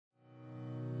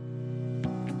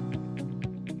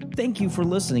Thank you for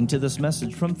listening to this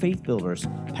message from Faith Builders.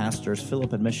 Pastors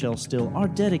Philip and Michelle Steele are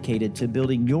dedicated to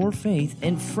building your faith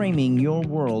and framing your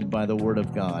world by the Word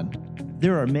of God.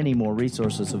 There are many more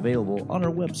resources available on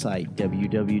our website,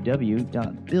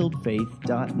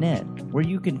 www.buildfaith.net, where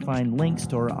you can find links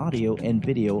to our audio and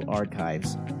video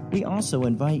archives. We also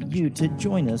invite you to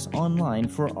join us online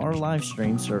for our live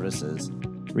stream services.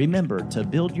 Remember to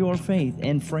build your faith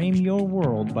and frame your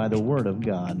world by the Word of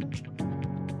God.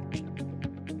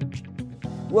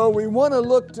 Well, we want to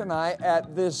look tonight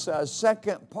at this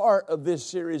second part of this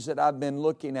series that I've been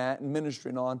looking at and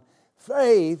ministering on.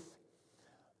 Faith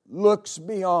looks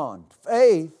beyond.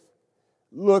 Faith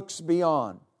looks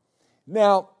beyond.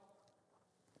 Now,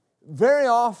 very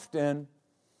often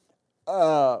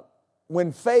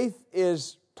when faith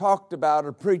is talked about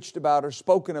or preached about or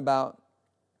spoken about,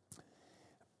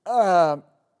 very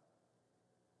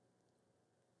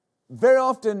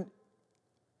often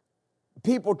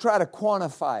people try to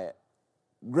quantify it.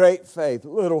 Great faith,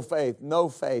 little faith, no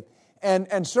faith.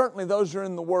 And certainly those are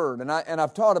in the Word. And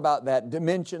I've taught about that,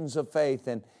 dimensions of faith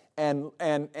and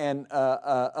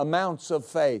amounts of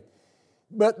faith.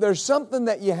 But there's something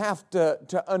that you have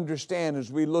to understand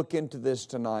as we look into this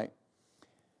tonight.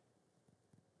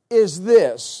 Is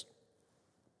this,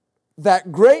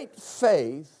 that great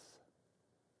faith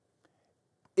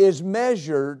is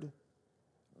measured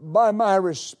by my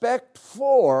respect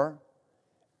for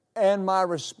and my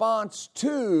response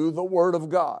to the Word of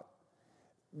God.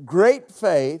 Great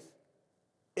faith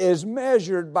is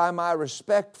measured by my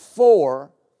respect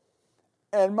for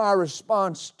and my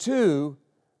response to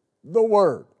the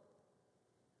Word.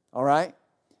 All right?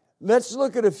 Let's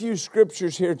look at a few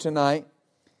scriptures here tonight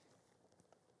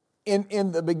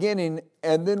in the beginning,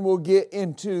 and then we'll get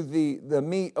into the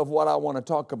meat of what I want to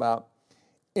talk about.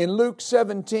 In Luke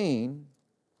 17,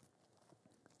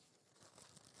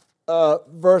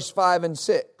 verse 5 and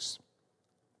 6.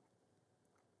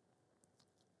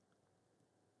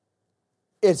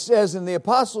 It says, "And the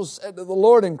apostles said to the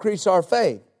Lord, increase our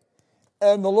faith.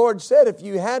 And the Lord said, if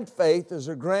you had faith as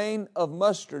a grain of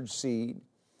mustard seed,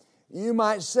 you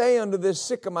might say unto this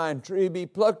sycamore tree, be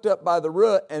plucked up by the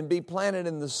root and be planted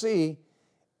in the sea,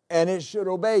 and it should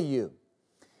obey you."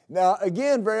 Now,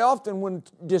 again, very often when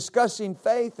discussing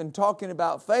faith and talking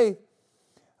about faith,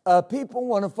 people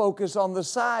want to focus on the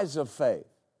size of faith.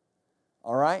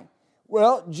 All right?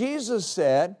 Well, Jesus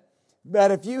said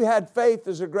that if you had faith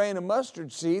as a grain of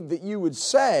mustard seed, that you would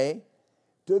say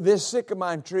to this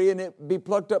sycamore tree, and it be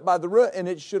plucked up by the root, and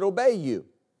it should obey you.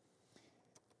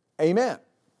 Amen.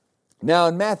 Now,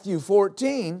 in Matthew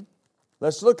 14,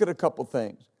 let's look at a couple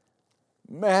things.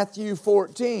 Matthew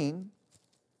 14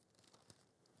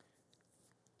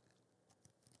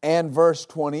 and verse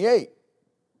 28.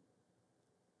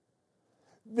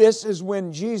 This is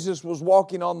when Jesus was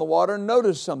walking on the water.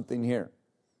 Notice something here.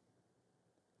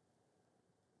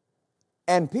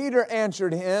 "And Peter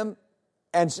answered him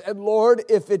and said, Lord,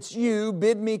 if it's you,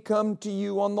 bid me come to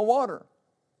you on the water.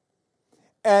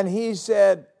 And he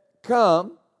said,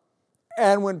 come.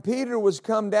 And when Peter was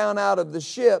come down out of the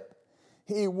ship,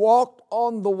 he walked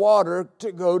on the water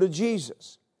to go to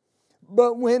Jesus.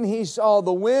 But when he saw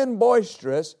the wind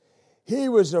boisterous, he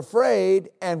was afraid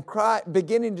and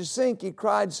beginning to sink, he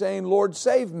cried, saying, Lord,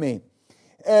 save me.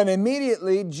 And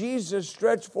immediately Jesus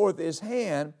stretched forth his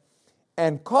hand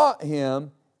and caught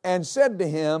him and said to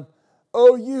him,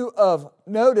 O you of,"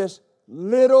 notice,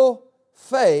 "little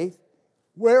faith,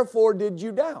 wherefore did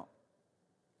you doubt?"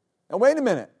 Now wait a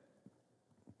minute.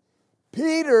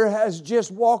 Peter has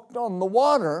just walked on the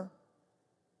water,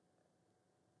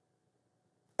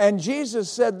 and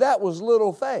Jesus said that was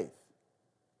little faith.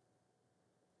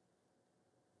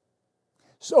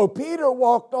 So Peter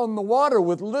walked on the water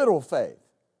with little faith.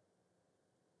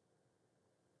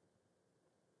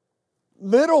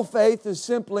 Little faith is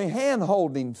simply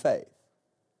hand-holding faith.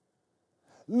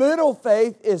 Little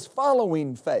faith is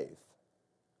following faith.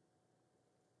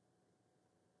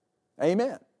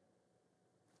 Amen.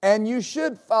 And you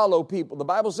should follow people. The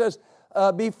Bible says,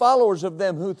 be followers of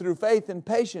them who through faith and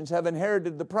patience have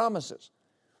inherited the promises.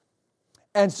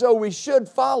 And so we should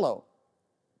follow.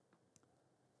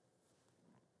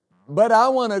 But I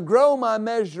want to grow my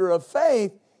measure of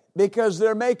faith because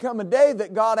there may come a day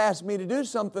that God asks me to do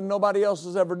something nobody else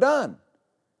has ever done.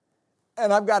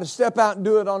 And I've got to step out and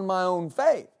do it on my own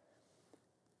faith.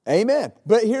 Amen.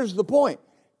 But here's the point.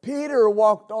 Peter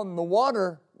walked on the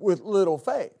water with little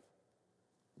faith.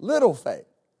 Little faith.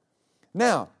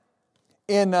 Now,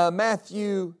 in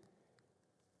Matthew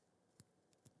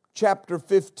chapter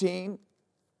 15,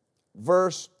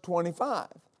 verse 25.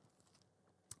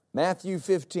 Matthew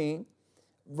 15,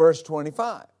 verse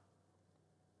 25.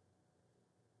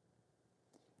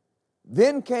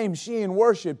 Then came she and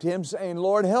worshipped him, saying,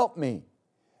 Lord, help me.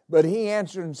 But he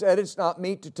answered and said, it's not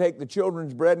meet to take the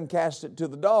children's bread and cast it to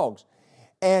the dogs.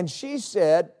 And she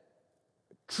said,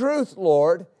 truth,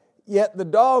 Lord, yet the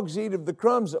dogs eat of the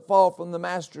crumbs that fall from the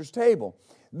master's table.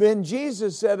 Then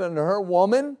Jesus said unto her,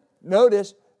 Woman,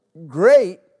 notice,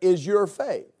 great is your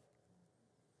faith.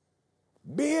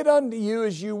 Be it unto you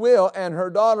as you will. And her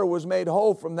daughter was made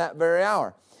whole from that very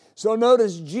hour. So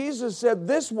notice, Jesus said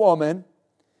this woman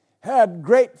had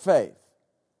great faith.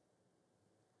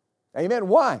 Amen.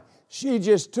 Why? She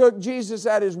just took Jesus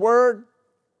at His word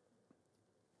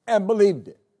and believed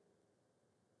it.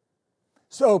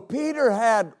 So Peter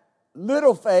had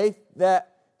little faith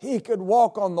that he could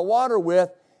walk on the water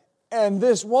with, and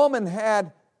this woman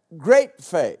had great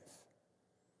faith.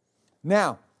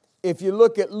 Now, if you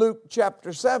look at Luke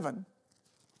chapter 7,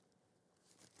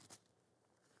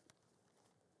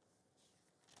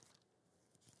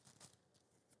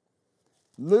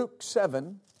 Luke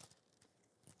 7,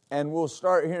 and we'll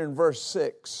start here in verse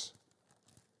 6.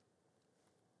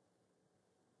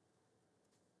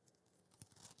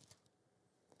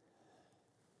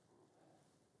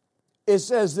 It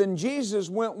says, Then Jesus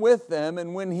went with them,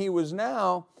 and when he was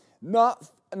now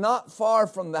not far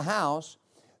from the house,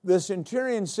 the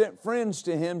centurion sent friends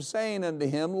to him, saying unto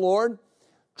him, Lord,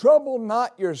 trouble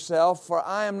not yourself, for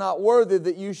I am not worthy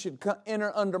that you should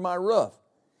enter under my roof.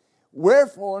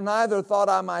 Wherefore neither thought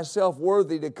I myself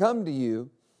worthy to come to you,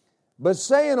 but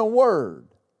say in a word,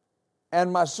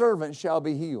 and my servant shall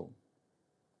be healed.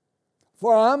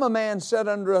 For I am a man set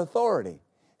under authority,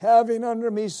 having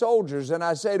under me soldiers, and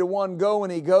I say to one, Go,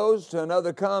 and he goes, to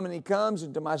another, Come, and he comes,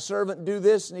 and to my servant, Do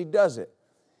this, and he does it.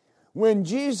 When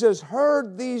Jesus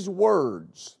heard these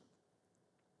words,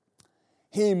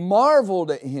 he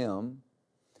marveled at him,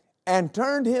 and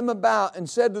turned him about, and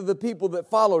said to the people that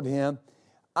followed him,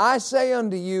 I say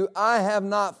unto you, I have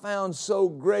not found so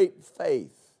great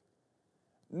faith,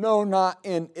 no, not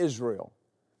in Israel.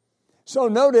 So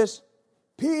notice,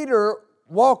 Peter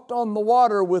walked on the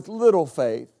water with little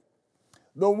faith.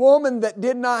 The woman that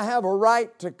did not have a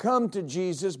right to come to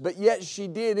Jesus, but yet she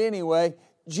did anyway,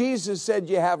 Jesus said,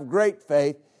 you have great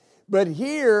faith. But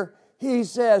here he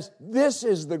says, this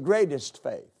is the greatest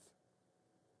faith.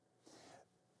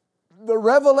 The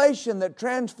revelation that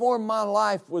transformed my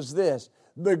life was this.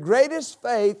 The greatest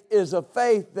faith is a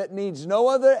faith that needs no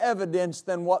other evidence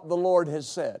than what the Lord has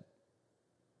said,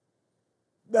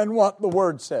 than what the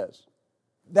Word says.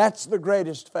 That's the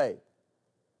greatest faith.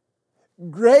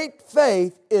 Great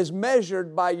faith is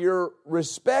measured by your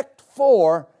respect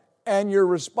for and your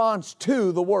response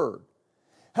to the Word.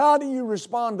 How do you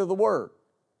respond to the Word?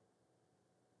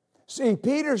 See,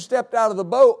 Peter stepped out of the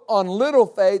boat on little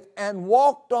faith and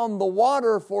walked on the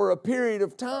water for a period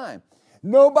of time.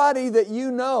 Nobody that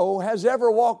you know has ever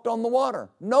walked on the water.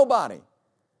 Nobody.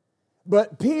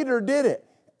 But Peter did it,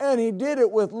 and he did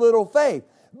it with little faith.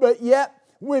 But yet,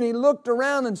 when he looked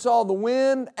around and saw the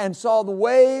wind and saw the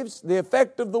waves, the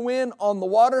effect of the wind on the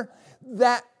water,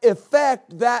 that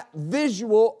effect, that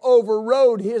visual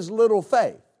overrode his little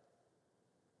faith.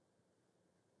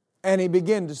 And he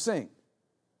began to sink.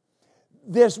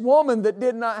 This woman that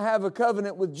did not have a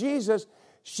covenant with Jesus,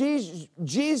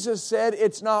 Jesus said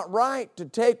it's not right to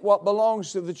take what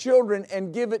belongs to the children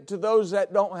and give it to those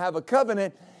that don't have a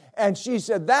covenant. And she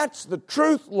said, that's the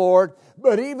truth, Lord,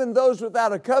 but even those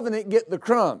without a covenant get the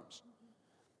crumbs.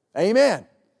 Amen.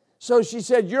 So she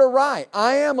said, you're right,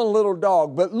 I am a little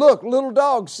dog, but look, little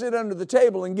dogs sit under the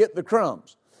table and get the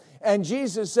crumbs. And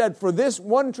Jesus said, for this,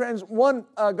 one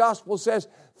gospel says,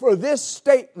 for this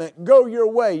statement, go your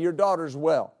way, your daughter's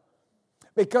well.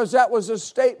 Because that was a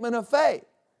statement of faith.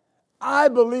 I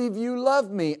believe you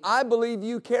love me. I believe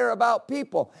you care about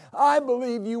people. I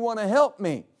believe you want to help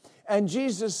me. And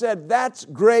Jesus said, that's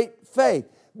great faith.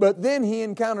 But then he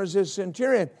encounters his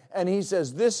centurion and he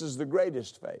says, this is the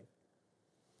greatest faith.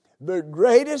 The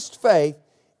greatest faith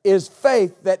is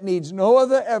faith that needs no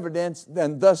other evidence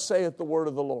than thus saith the word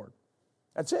of the Lord.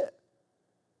 That's it.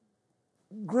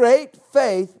 Great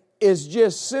faith is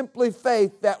just simply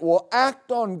faith that will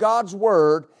act on God's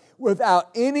word without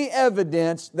any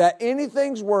evidence that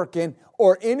anything's working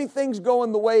or anything's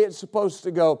going the way it's supposed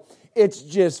to go. It's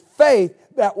just faith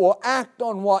that will act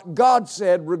on what God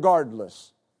said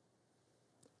regardless.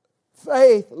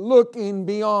 Faith looking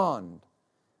beyond.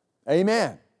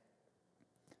 Amen.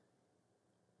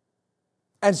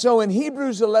 And so in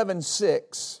Hebrews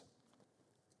 11:6,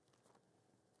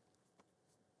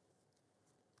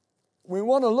 we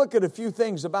want to look at a few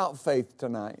things about faith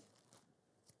tonight,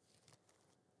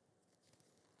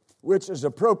 which is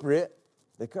appropriate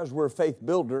because we're faith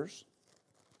builders.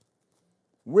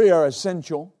 We are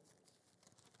essential.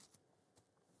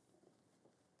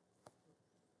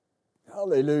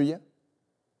 Hallelujah.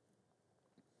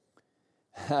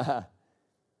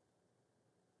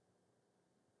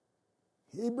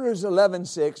 Hebrews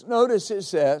 11:6, notice it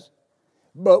says,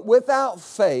 but without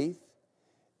faith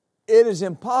it is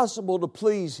impossible to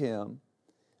please Him.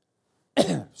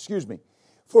 Excuse me.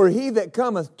 For he that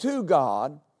cometh to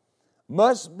God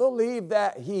must believe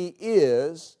that He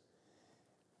is,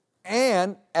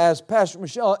 and, as Pastor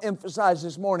Michelle emphasized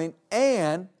this morning,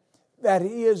 and that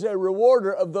He is a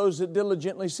rewarder of those that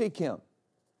diligently seek Him.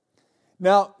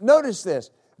 Now, notice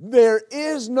this. There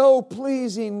is no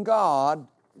pleasing God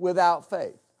without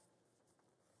faith.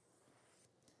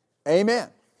 Amen.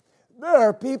 There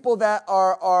are people that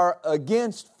are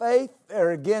against faith.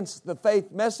 They're against the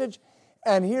faith message.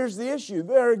 And here's the issue.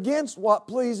 They're against what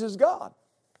pleases God.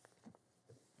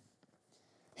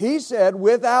 He said,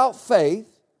 without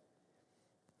faith,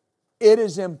 it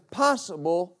is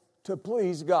impossible to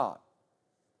please God.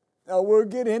 Now, we'll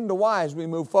get into why as we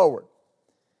move forward.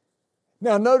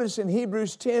 Now, notice in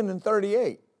Hebrews 10 and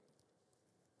 38,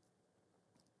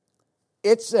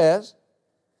 it says,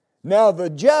 now the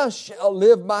just shall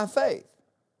live by faith.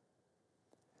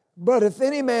 But if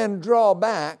any man draw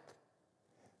back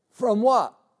from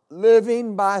what?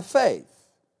 Living by faith,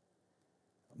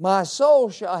 my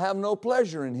soul shall have no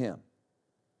pleasure in him.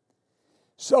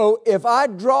 So if I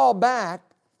draw back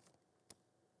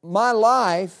my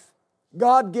life,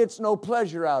 God gets no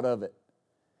pleasure out of it.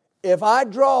 If I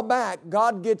draw back,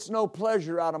 God gets no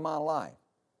pleasure out of my life.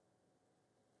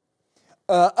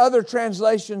 Other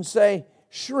translations say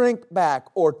shrink back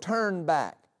or turn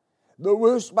back. The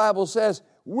Wuest Bible says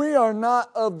we are not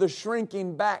of the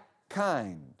shrinking back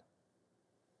kind.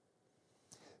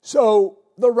 So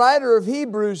the writer of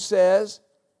Hebrews says,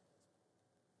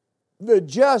 the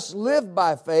just live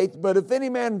by faith, but if any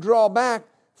man draw back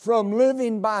from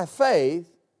living by faith,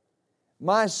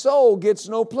 my soul gets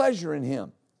no pleasure in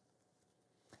him.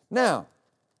 Now,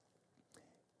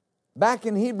 back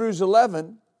in Hebrews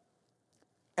 11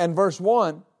 and verse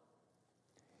 1,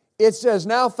 it says,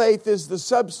 now faith is the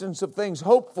substance of things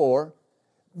hoped for,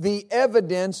 the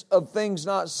evidence of things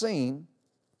not seen.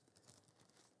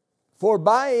 For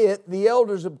by it the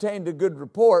elders obtained a good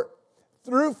report.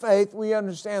 Through faith we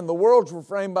understand the worlds were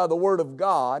framed by the word of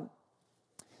God,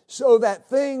 so that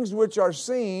things which are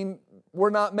seen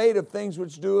were not made of things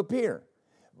which do appear.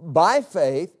 By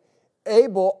faith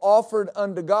Abel offered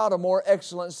unto God a more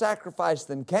excellent sacrifice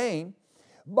than Cain,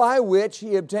 by which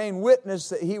he obtained witness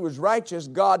that he was righteous,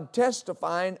 God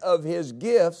testifying of his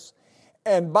gifts,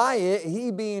 and by it he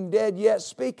being dead yet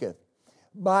speaketh.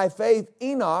 By faith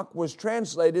Enoch was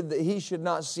translated that he should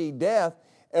not see death,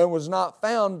 and was not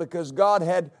found because God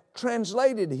had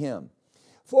translated him.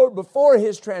 For before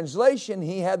his translation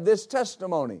he had this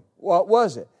testimony. What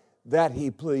was it? That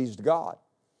he pleased God.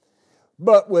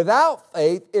 But without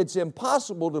faith it's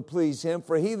impossible to please Him,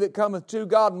 for he that cometh to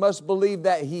God must believe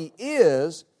that He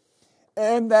is,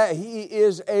 and that He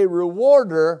is a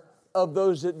rewarder of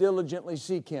those that diligently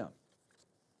seek Him.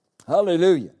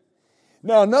 Hallelujah.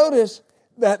 Now notice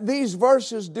that these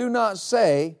verses do not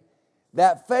say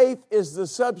that faith is the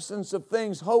substance of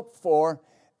things hoped for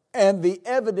and the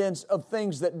evidence of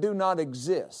things that do not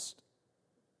exist.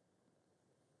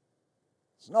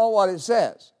 It's not what it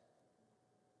says.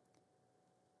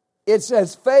 It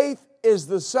says faith is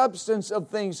the substance of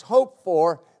things hoped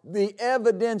for, the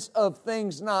evidence of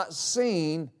things not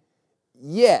seen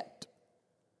yet.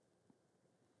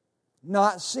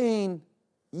 Not seen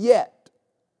yet.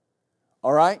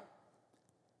 All right?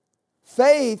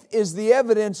 Faith is the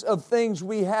evidence of things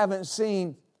we haven't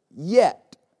seen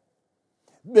yet.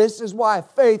 This is why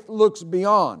faith looks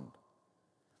beyond.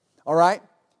 All right?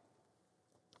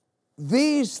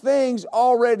 These things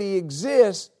already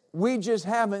exist. We just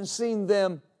haven't seen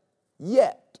them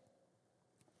yet.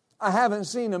 I haven't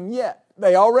seen them yet.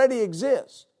 They already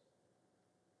exist.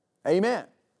 Amen.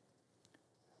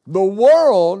 The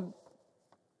world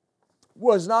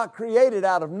was not created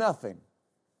out of nothing.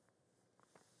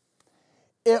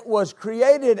 It was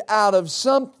created out of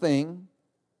something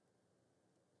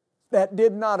that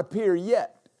did not appear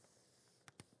yet.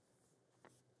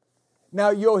 Now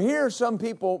you'll hear some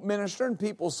people minister and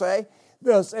people say,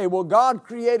 they'll say, well, God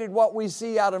created what we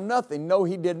see out of nothing. No,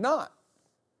 He did not.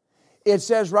 It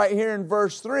says right here in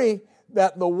verse 3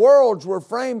 that the worlds were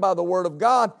framed by the Word of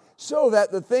God, so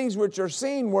that the things which are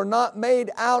seen were not made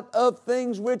out of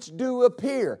things which do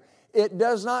appear. It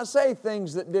does not say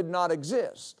things that did not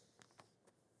exist.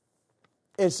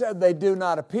 It said they do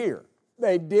not appear.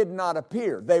 They did not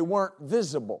appear. They weren't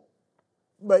visible,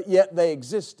 but yet they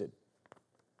existed.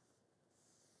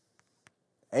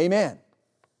 Amen.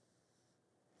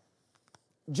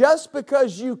 Just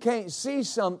because you can't see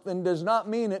something does not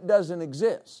mean it doesn't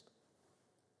exist.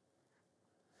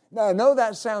 Now, I know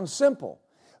that sounds simple,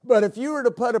 but if you were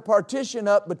to put a partition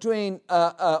up between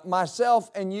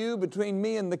myself and you, between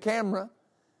me and the camera,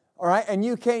 all right, and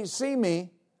you can't see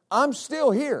me, I'm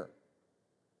still here.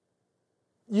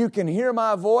 You can hear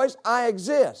my voice, I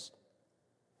exist.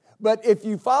 But if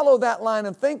you follow that line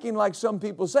of thinking, like some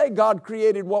people say, God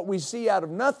created what we see out of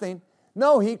nothing.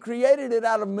 No, He created it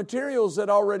out of materials that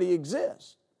already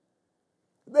exist.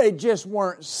 They just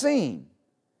weren't seen.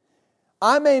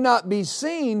 I may not be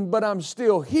seen, but I'm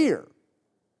still here.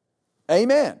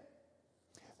 Amen.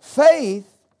 Faith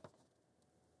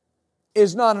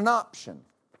is not an option.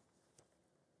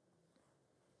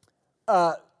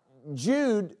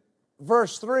 Jude,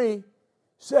 verse 3,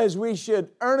 says we should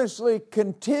earnestly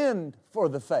contend for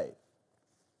the faith.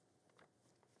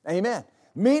 Amen.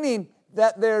 Meaning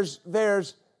that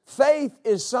there's faith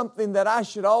is something that I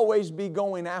should always be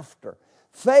going after.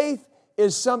 Faith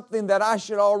is something that I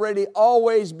should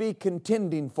always be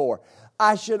contending for.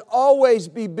 I should always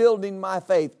be building my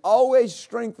faith, always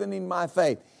strengthening my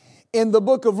faith. In the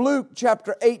book of Luke,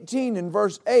 chapter 18 and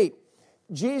verse 8,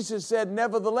 Jesus said,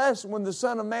 "Nevertheless, when the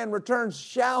Son of Man returns,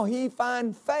 shall He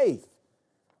find faith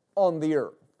on the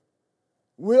earth?"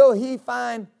 Will He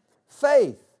find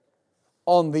faith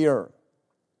on the earth?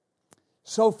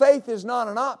 So faith is not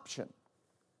an option.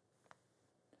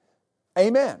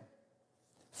 Amen.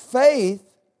 Faith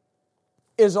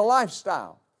is a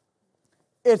lifestyle.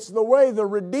 It's the way the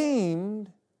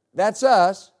redeemed, that's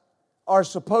us, are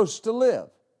supposed to live.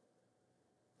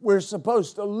 We're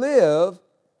supposed to live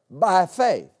by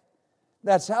faith.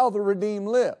 That's how the redeemed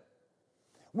live.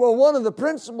 Well, one of the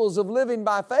principles of living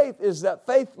by faith is that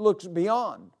faith looks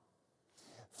beyond.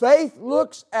 Faith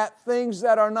looks at things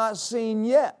that are not seen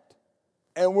yet.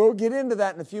 And we'll get into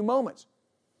that in a few moments.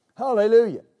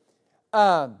 Hallelujah.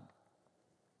 Let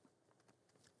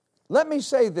me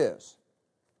say this.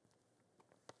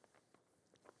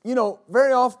 You know,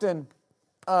 very often,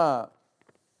 well,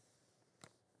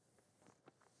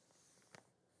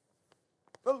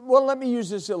 let me use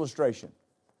this illustration.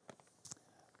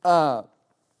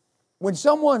 When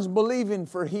someone's believing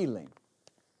for healing,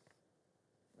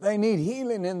 they need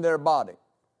healing in their body.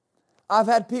 I've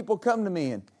had people come to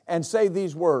me and say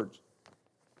these words.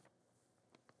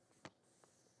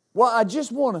 Well, I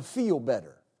just want to feel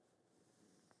better.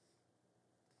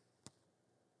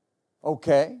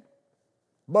 Okay.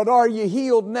 But are you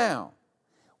healed now?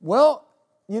 Well,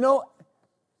 you know,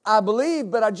 I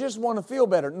believe, but I just want to feel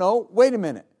better. No, wait a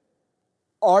minute.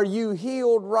 Are you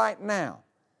healed right now?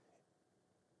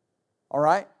 All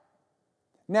right?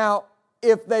 Now,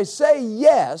 if they say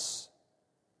yes,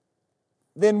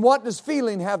 then what does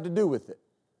feeling have to do with it?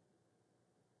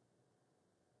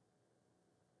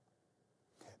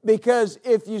 Because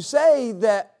if you say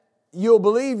that you'll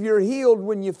believe you're healed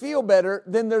when you feel better,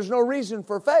 then there's no reason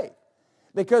for faith.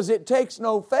 Because it takes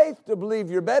no faith to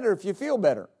believe you're better if you feel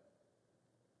better.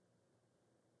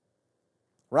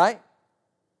 Right?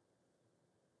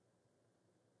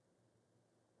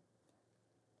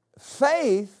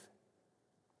 Faith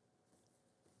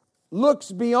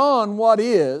looks beyond what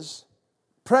is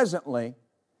presently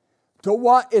to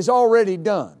what is already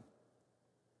done.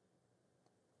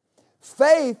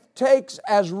 Faith takes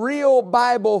as real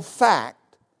Bible fact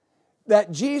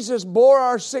that Jesus bore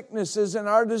our sicknesses and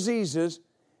our diseases,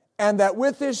 and that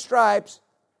with His stripes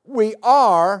we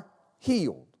are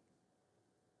healed.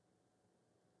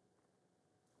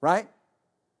 Right?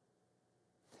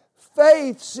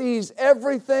 Faith sees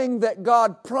everything that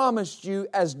God promised you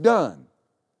as done.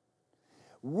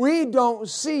 We don't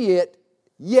see it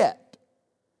yet.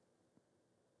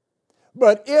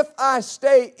 But if I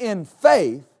stay in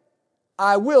faith,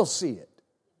 I will see it.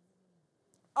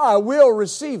 I will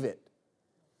receive it.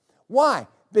 Why?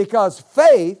 Because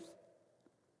faith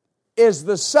is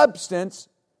the substance,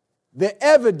 the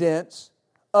evidence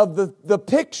of the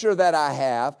picture that I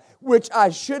have, which I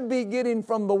should be getting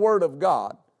from the Word of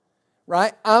God.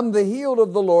 Right? I'm the healed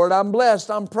of the Lord. I'm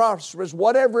blessed. I'm prosperous.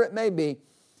 Whatever it may be.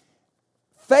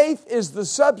 Faith is the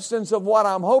substance of what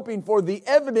I'm hoping for, the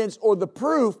evidence or the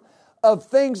proof of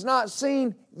things not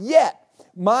seen yet.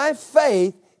 My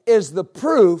faith is the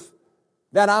proof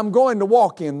that I'm going to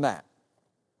walk in that.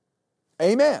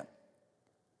 Amen.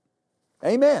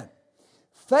 Amen.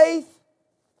 Faith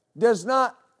does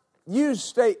not use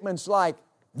statements like,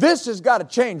 this has got to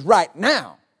change right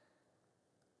now.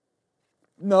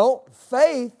 No,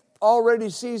 faith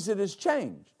already sees it as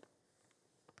changed.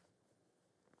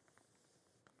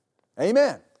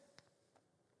 Amen.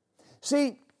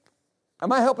 See,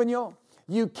 am I helping you all?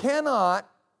 You cannot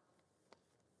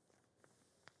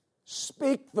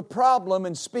speak the problem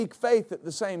and speak faith at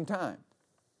the same time.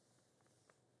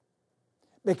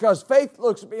 Because faith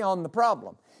looks beyond the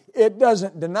problem. It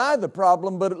doesn't deny the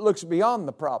problem, but it looks beyond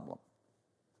the problem.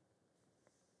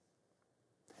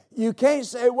 You can't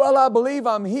say, well, I believe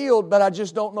I'm healed, but I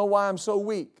just don't know why I'm so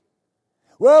weak.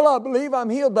 Well, I believe I'm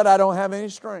healed, but I don't have any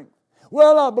strength.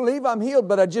 Well, I believe I'm healed,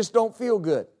 but I just don't feel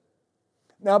good.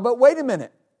 Now, but wait a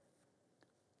minute.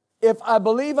 If I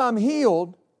believe I'm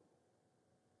healed,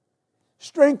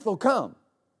 strength will come.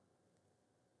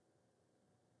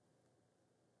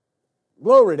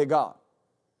 Glory to God.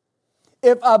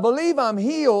 If I believe I'm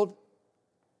healed,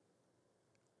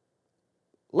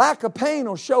 lack of pain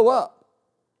will show up.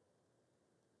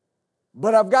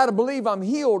 But I've got to believe I'm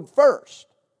healed first.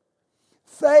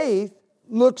 Faith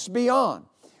looks beyond.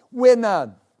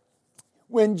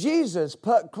 When Jesus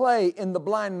put clay in the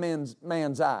blind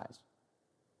man's eyes,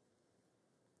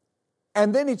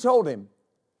 and then He told him,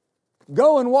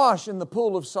 go and wash in the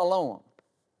pool of Siloam.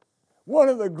 One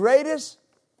of the greatest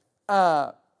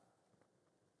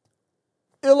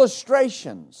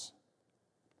illustrations,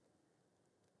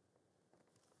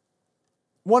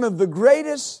 one of the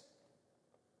greatest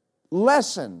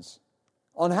lessons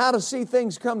on how to see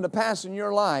things come to pass in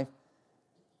your life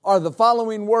are the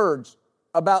following words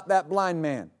about that blind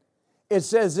man. It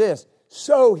says this,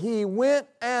 so he went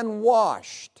and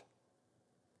washed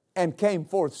and came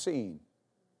forth seeing.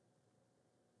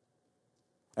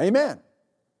 Amen.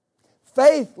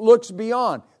 Faith looks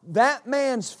beyond. That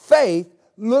man's faith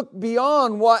looked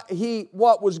beyond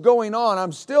what was going on.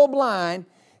 I'm still blind.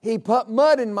 He put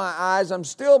mud in my eyes. I'm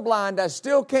still blind. I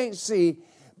still can't see.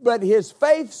 But his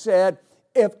faith said,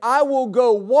 if I will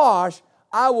go wash,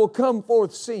 I will come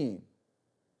forth seeing.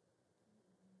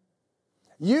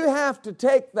 You have to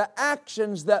take the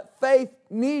actions that faith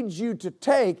needs you to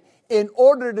take in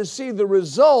order to see the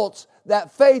results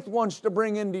that faith wants to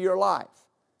bring into your life.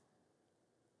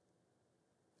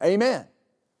 Amen.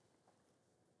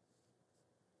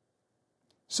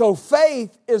 So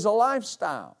faith is a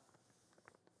lifestyle.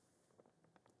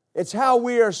 It's how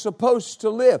we are supposed to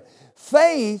live.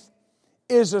 Faith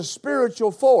is a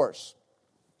spiritual force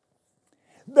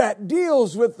that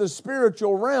deals with the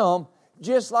spiritual realm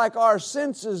just like our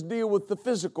senses deal with the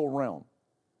physical realm.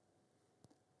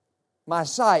 My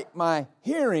sight, my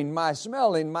hearing, my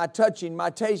smelling, my touching, my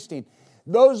tasting,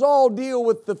 those all deal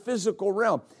with the physical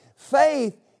realm.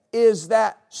 Faith is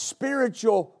that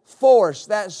spiritual force,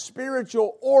 that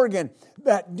spiritual organ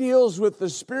that deals with the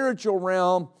spiritual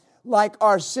realm like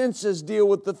our senses deal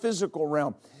with the physical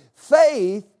realm.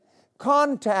 Faith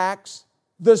contacts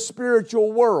the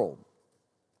spiritual world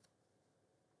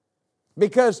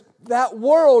because that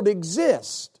world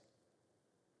exists.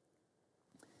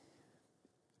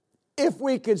 If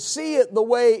we could see it the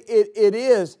way it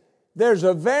is, there's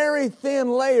a very thin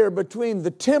layer between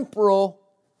the temporal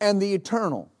and the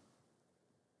eternal.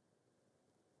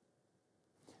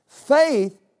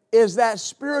 Faith is that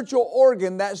spiritual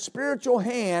organ, that spiritual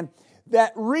hand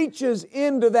that reaches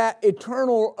into that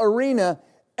eternal arena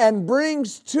and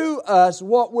brings to us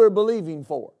what we're believing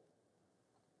for.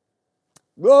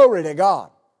 Glory to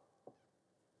God.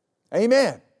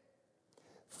 Amen.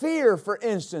 Fear, for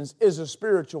instance, is a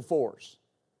spiritual force.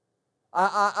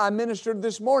 I ministered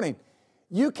this morning.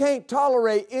 You can't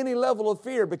tolerate any level of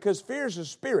fear because fear is a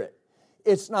spirit.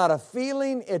 It's not a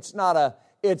feeling. It's not a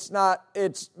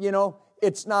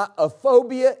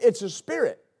phobia. It's a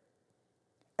spirit.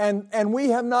 And we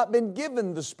have not been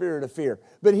given the spirit of fear.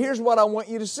 But here's what I want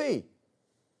you to see.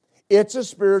 It's a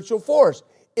spiritual force.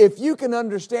 If you can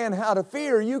understand how to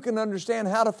fear, you can understand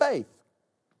how to faith.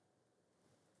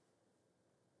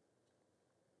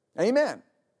 Amen.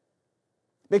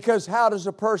 Because how does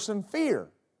a person fear?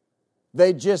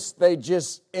 They just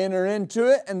enter into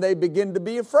it and they begin to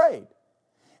be afraid.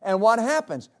 And what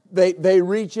happens? They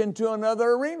reach into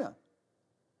another arena.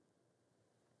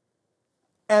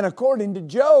 And according to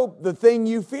Job, the thing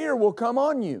you fear will come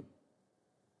on you.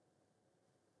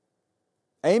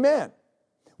 Amen.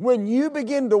 When you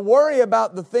begin to worry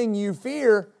about the thing you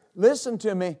fear, listen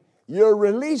to me, you're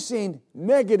releasing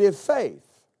negative faith.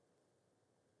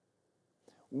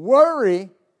 Worry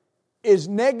is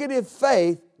negative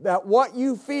faith that what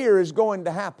you fear is going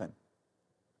to happen.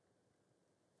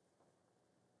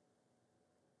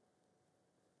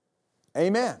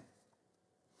 Amen.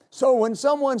 So when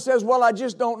someone says, well, I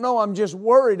just don't know, I'm just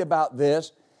worried about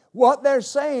this, what they're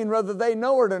saying, whether they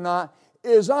know it or not,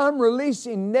 is I'm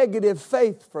releasing negative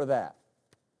faith for that.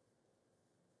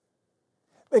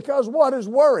 Because what is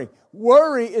worry?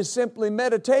 Worry is simply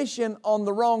meditation on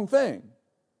the wrong thing.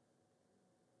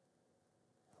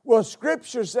 Well,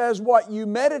 Scripture says what you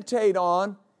meditate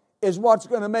on is what's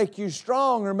going to make you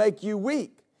strong or make you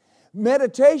weak.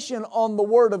 Meditation on the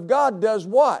Word of God does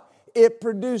what? It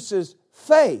produces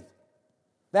faith.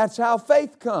 That's how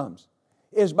faith comes,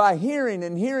 is by hearing,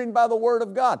 and hearing by the Word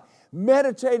of God.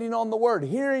 Meditating on the Word,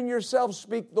 hearing yourself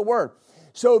speak the Word.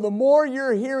 So the more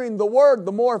you're hearing the Word,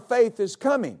 the more faith is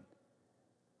coming.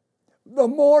 The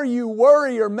more you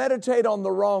worry or meditate on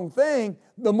the wrong thing,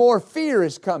 the more fear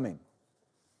is coming.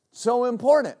 So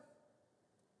important.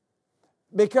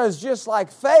 Because just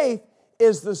like faith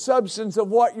is the substance of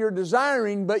what you're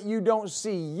desiring, but you don't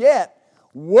see yet,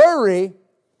 worry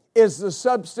is the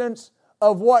substance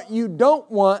of what you don't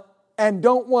want and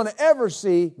don't want to ever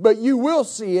see, but you will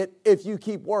see it if you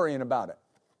keep worrying about it.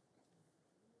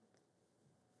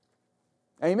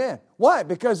 Amen. Why?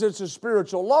 Because it's a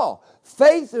spiritual law.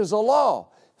 Faith is a law.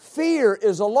 Fear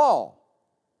is a law.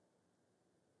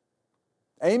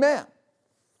 Amen.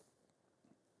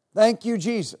 Thank you,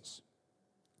 Jesus.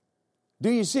 Do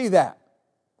you see that?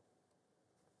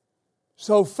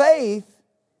 So faith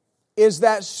is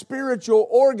that spiritual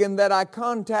organ that I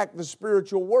contact the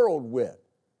spiritual world with.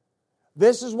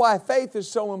 This is why faith is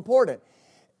so important.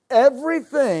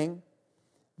 Everything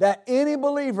that any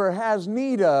believer has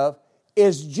need of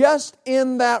is just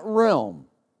in that realm.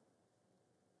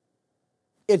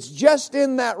 It's just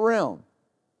in that realm.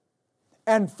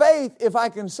 And faith, if I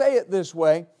can say it this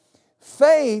way,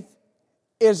 faith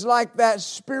is like that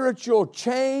spiritual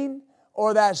chain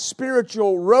or that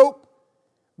spiritual rope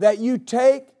that you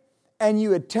take and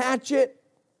you attach it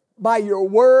by your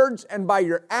words and by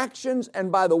your actions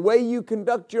and by the way you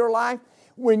conduct your life.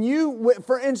 When you,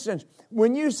 for instance,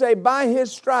 when you say, by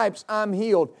His stripes I'm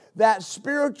healed, that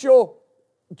spiritual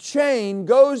chain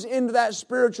goes into that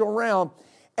spiritual realm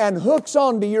and hooks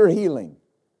onto your healing.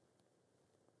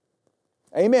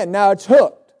 Amen. Now it's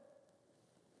hooked.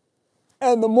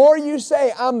 And the more you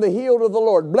say, I'm the healed of the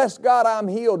Lord, bless God, I'm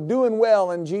healed, doing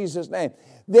well in Jesus' name,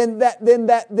 then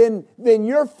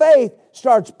your faith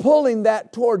starts pulling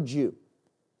that towards you.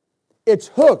 It's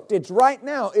hooked. It's right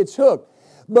now, it's hooked.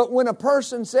 But when a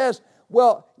person says,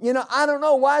 well, I don't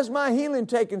know, why is my healing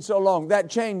taking so long? That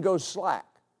chain goes slack.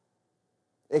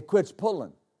 It quits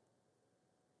pulling.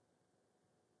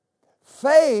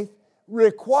 Faith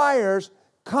requires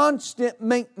constant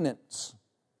maintenance.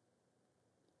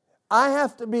 I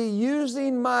have to be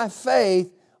using my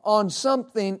faith on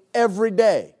something every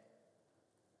day.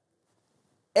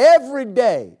 Every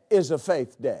day is a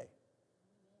faith day.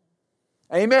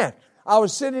 Amen. I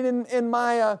was sitting in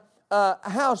my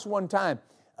house one time,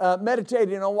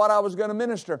 meditating on what I was going to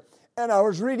minister, and I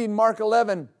was reading Mark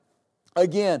 11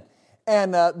 again.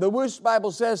 And the Woosh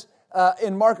Bible says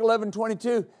in Mark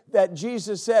 11:22 that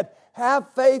Jesus said,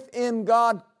 have faith in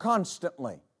God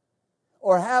constantly.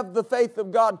 Or have the faith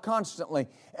of God constantly.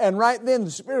 And right then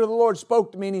the Spirit of the Lord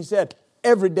spoke to me and He said,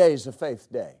 every day is a faith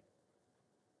day.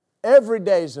 Every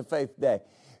day is a faith day.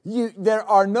 There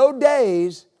are no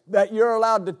days that you're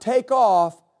allowed to take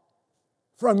off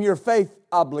from your faith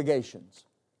obligations.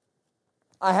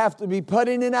 I have to be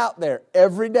putting it out there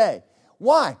every day.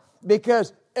 Why?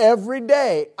 Because every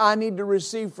day I need to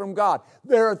receive from God.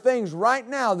 There are things right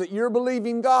now that you're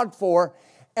believing God for,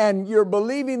 and you're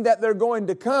believing that they're going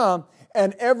to come,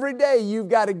 and every day you've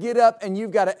got to get up and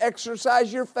you've got to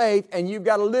exercise your faith, and you've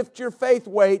got to lift your faith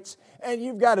weights, and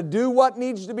you've got to do what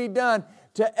needs to be done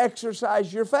to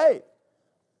exercise your faith.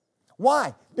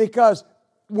 Why? Because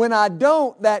when I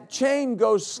don't, that chain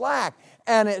goes slack,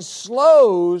 and it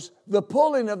slows the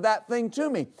pulling of that thing to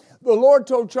me. The Lord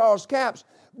told Charles Capps,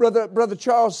 Brother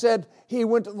Charles said, he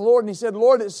went to the Lord and he said,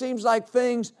 Lord, it seems like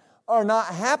things are not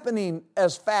happening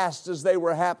as fast as they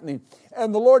were happening.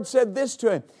 And the Lord said this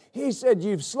to him. He said,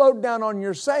 you've slowed down on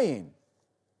your saying.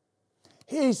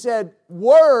 He said,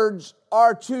 words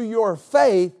are to your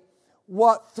faith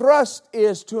what thrust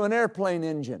is to an airplane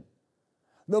engine.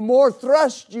 The more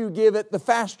thrust you give it, the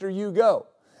faster you go.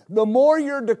 The more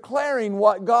you're declaring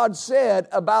what God said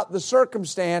about the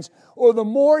circumstance, or the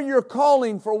more you're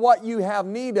calling for what you have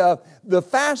need of, the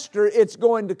faster it's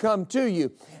going to come to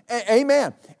you.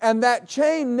 Amen. And that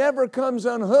chain never comes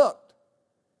unhooked.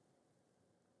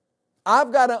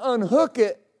 I've got to unhook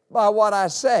it by what I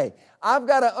say. I've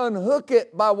got to unhook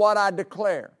it by what I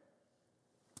declare.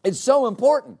 It's so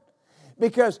important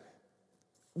because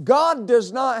God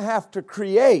does not have to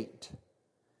create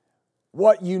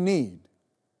what you need.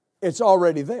 It's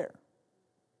already there.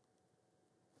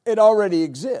 It already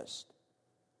exists.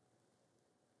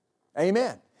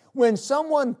 Amen. When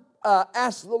someone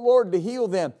asks the Lord to heal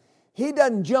them, He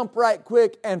doesn't jump right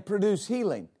quick and produce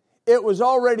healing. It was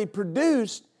already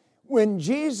produced when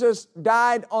Jesus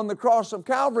died on the cross of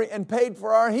Calvary and paid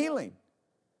for our healing.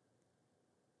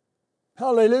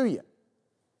 Hallelujah.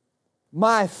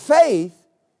 My faith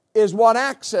is what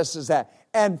accesses that.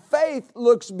 And faith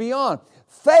looks beyond.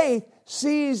 Faith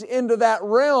sees into that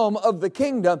realm of the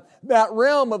kingdom, that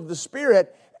realm of the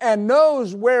Spirit, and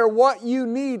knows where what you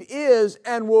need is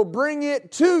and will bring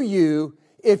it to you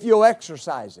if you'll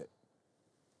exercise it.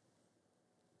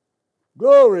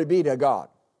 Glory be to God.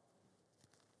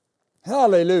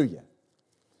 Hallelujah.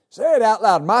 Say it out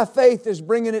loud. My faith is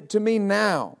bringing it to me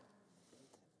now.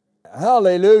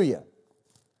 Hallelujah.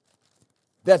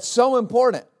 That's so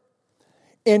important.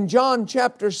 In John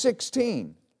chapter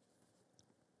 16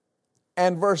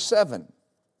 and verse 7,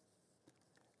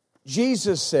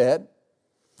 Jesus said,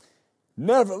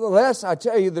 nevertheless, I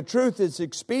tell you the truth, it's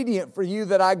expedient for you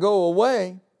that I go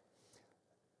away.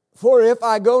 For if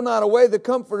I go not away, the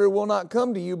Comforter will not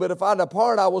come to you, but if I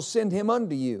depart, I will send him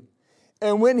unto you.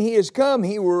 And when he is come,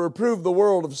 he will reprove the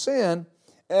world of sin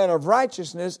and of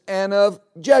righteousness and of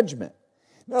judgment.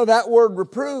 Now that word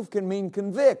reprove can mean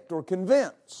convict or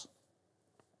convince.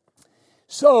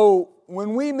 So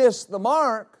when we miss the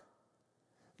mark,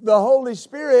 the Holy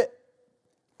Spirit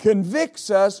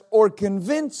convicts us or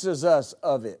convinces us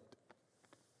of it.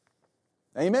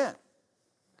 Amen.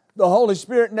 The Holy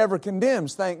Spirit never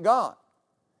condemns, thank God.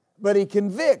 But He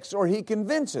convicts or He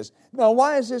convinces. Now,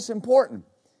 why is this important?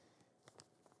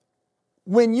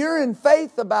 When you're in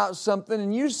faith about something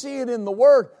and you see it in the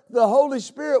Word, the Holy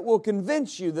Spirit will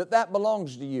convince you that that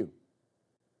belongs to you.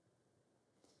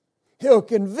 He'll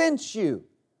convince you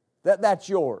that that's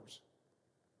yours.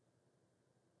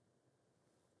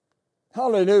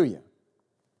 Hallelujah.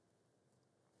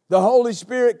 The Holy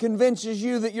Spirit convinces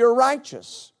you that you're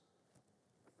righteous.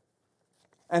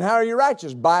 And how are you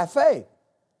righteous? By faith.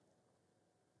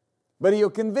 But He'll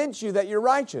convince you that you're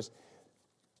righteous.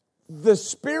 The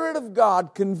Spirit of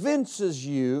God convinces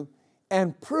you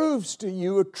and proves to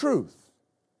you a truth.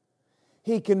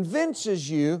 He convinces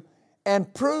you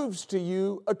and proves to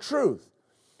you a truth.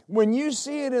 When you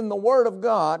see it in the Word of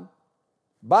God,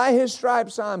 by His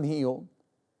stripes I'm healed,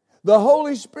 the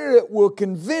Holy Spirit will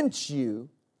convince you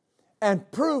and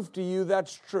prove to you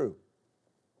that's true.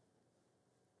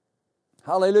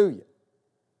 Hallelujah.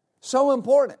 So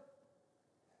important.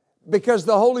 Because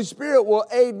the Holy Spirit will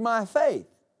aid my faith.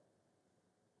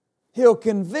 He'll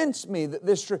convince me that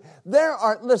this is true.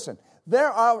 I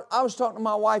was talking to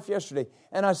my wife yesterday,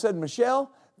 and I said,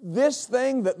 Michelle, this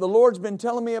thing that the Lord's been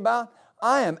telling me about,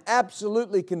 I am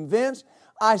absolutely convinced.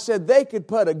 I said, they could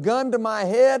put a gun to my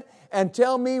head and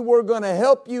tell me we're going to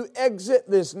help you exit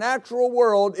this natural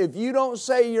world if you don't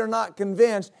say you're not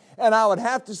convinced. And I would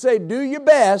have to say, do your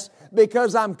best,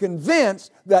 because I'm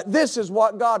convinced that this is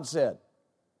what God said.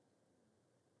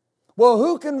 Well,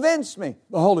 who convinced me?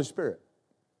 The Holy Spirit.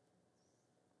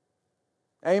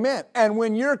 Amen. And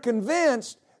when you're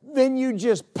convinced, then you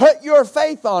just put your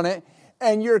faith on it,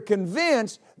 and you're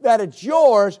convinced that it's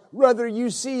yours whether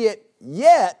you see it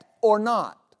yet or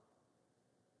not.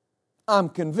 I'm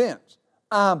convinced.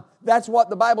 That's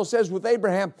what the Bible says with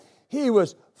Abraham. He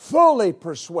was fully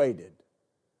persuaded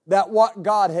that what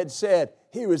God had said,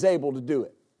 he was able to do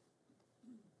it.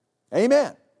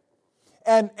 Amen.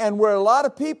 And where a lot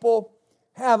of people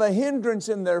have a hindrance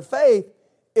in their faith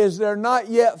is they're not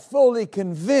yet fully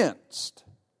convinced.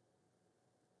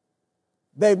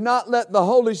 They've not let the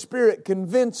Holy Spirit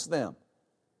convince them.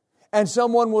 And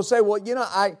someone will say, well,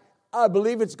 I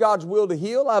believe it's God's will to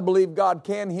heal. I believe God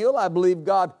can heal. I believe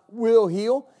God will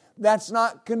heal. That's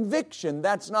not conviction.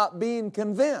 That's not being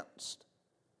convinced.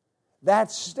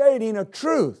 That's stating a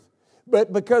truth.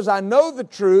 But because I know the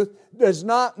truth does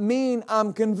not mean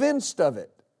I'm convinced of it.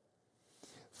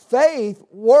 Faith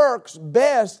works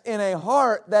best in a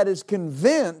heart that is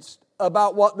convinced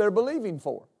about what they're believing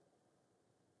for.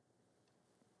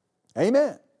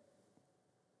 Amen.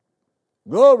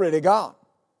 Glory to God.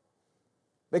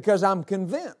 Because I'm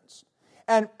convinced.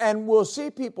 And we'll see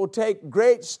people take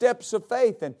great steps of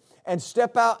faith and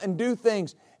step out and do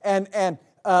things and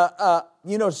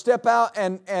step out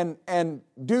and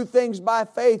do things by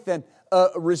faith and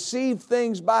receive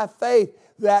things by faith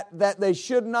that they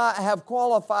should not have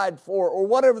qualified for, or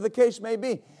whatever the case may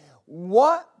be.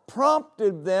 What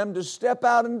prompted them to step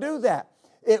out and do that?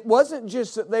 It wasn't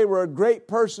just that they were a great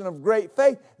person of great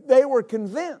faith. They were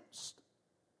convinced.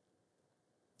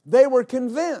 They were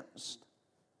convinced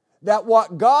that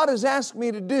what God has asked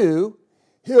me to do,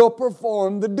 He'll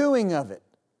perform the doing of it.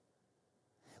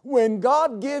 When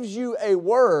God gives you a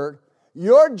word,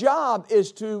 your job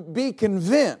is to be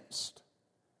convinced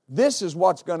this is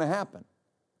what's going to happen.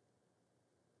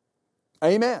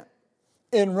 Amen.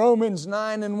 In Romans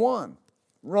 9:1,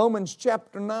 Romans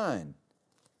chapter 9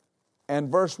 and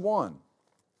verse 1.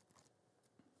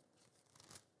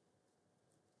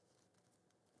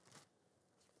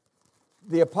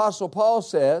 the Apostle Paul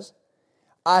says,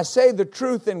 I say the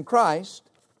truth in Christ,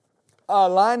 I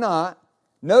lie not.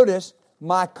 Notice,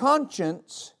 my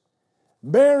conscience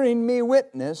bearing me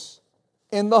witness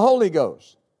in the Holy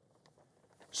Ghost.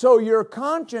 So your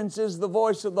conscience is the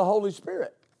voice of the Holy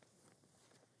Spirit.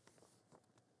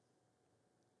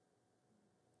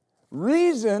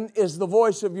 Reason is the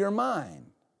voice of your mind.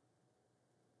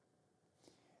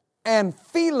 And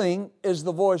feeling is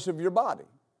the voice of your body.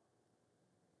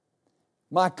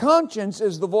 My conscience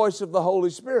is the voice of the Holy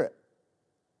Spirit.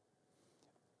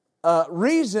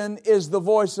 Reason is the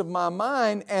voice of my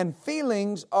mind, and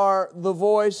feelings are the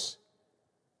voice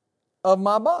of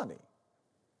my body.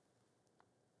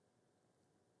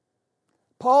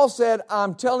 Paul said,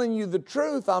 I'm telling you the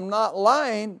truth, I'm not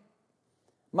lying.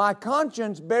 My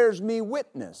conscience bears me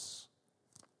witness.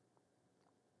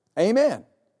 Amen.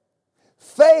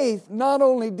 Faith not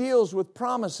only deals with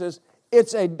promises,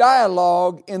 it's a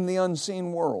dialogue in the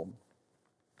unseen world.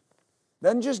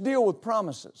 Doesn't just deal with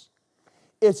promises.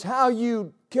 It's how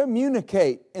you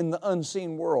communicate in the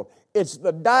unseen world. It's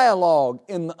the dialogue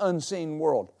in the unseen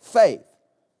world. Faith.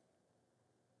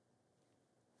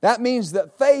 That means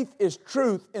that faith is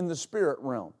truth in the spirit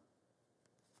realm.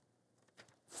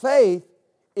 Faith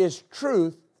is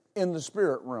truth in the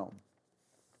spirit realm.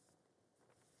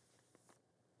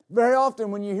 Very often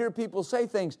when you hear people say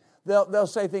things, they'll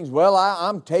say things, well,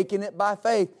 I'm taking it by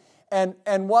faith. And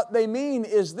what they mean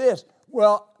is this,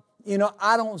 well,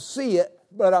 I don't see it,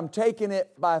 but I'm taking it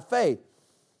by faith.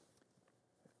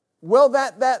 Well,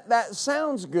 that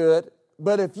sounds good,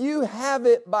 but if you have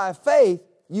it by faith,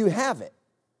 you have it.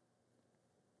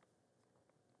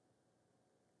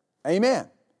 Amen.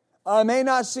 I may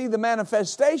not see the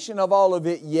manifestation of all of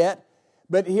it yet,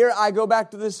 but here I go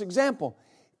back to this example.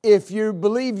 If you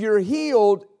believe you're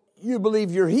healed, you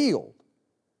believe you're healed.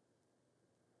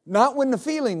 Not when the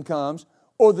feeling comes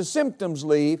or the symptoms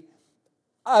leave.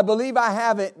 I believe I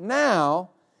have it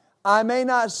now. I may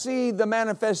not see the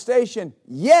manifestation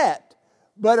yet,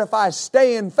 but if I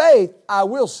stay in faith, I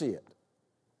will see it.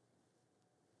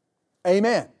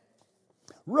 Amen.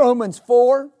 Romans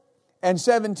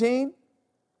 4:17.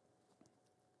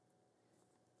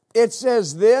 It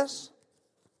says this,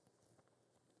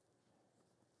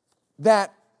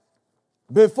 that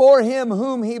before Him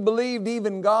whom he believed,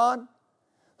 even God,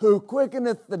 who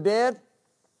quickeneth the dead,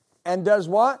 and does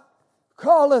what?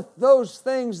 Calleth those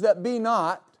things that be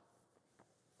not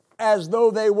as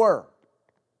though they were.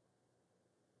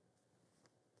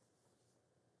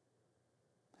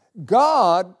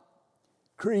 God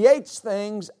creates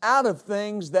things out of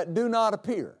things that do not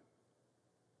appear.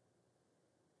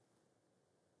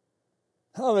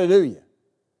 Hallelujah.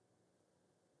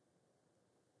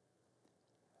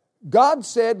 God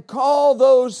said, call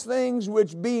those things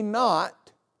which be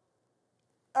not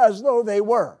as though they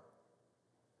were.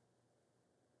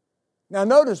 Now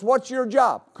notice, what's your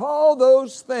job? Call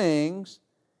those things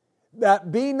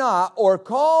that be not, or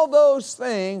call those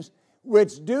things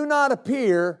which do not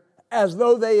appear as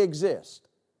though they exist.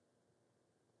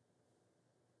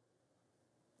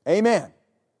 Amen.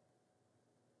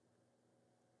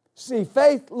 See,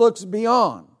 faith looks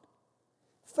beyond.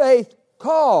 Faith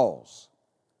calls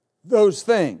those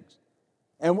things.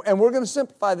 And we're going to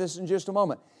simplify this in just a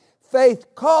moment.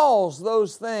 Faith calls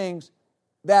those things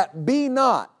that be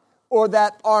not, or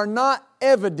that are not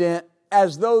evident,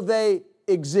 as though they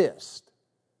exist.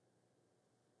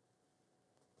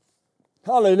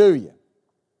 Hallelujah.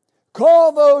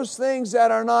 Call those things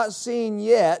that are not seen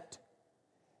yet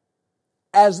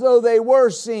as though they were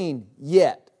seen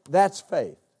yet. That's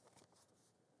faith.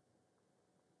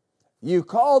 You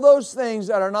call those things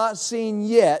that are not seen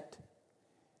yet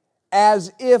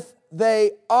as if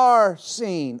they are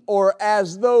seen, or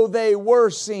as though they were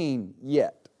seen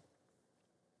yet.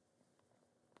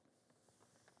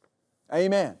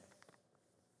 Amen.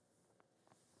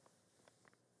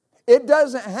 It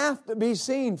doesn't have to be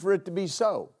seen for it to be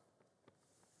so.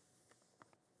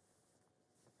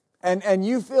 And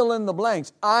you fill in the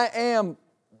blanks. I am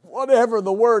whatever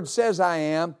the Word says I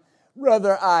am,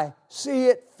 whether I see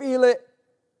it, feel it,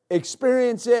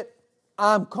 experience it.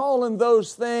 I'm calling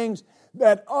those things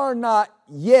that are not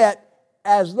yet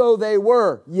as though they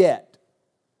were yet.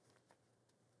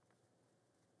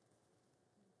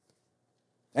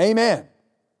 Amen.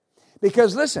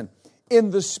 Because listen, in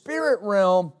the spirit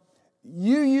realm,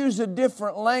 you use a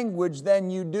different language than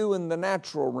you do in the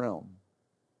natural realm.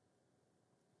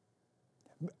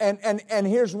 And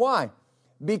here's why.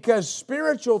 Because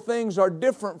spiritual things are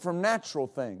different from natural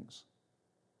things.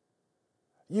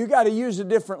 You got to use a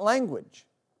different language.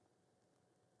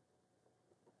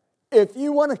 If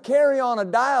you want to carry on a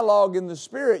dialogue in the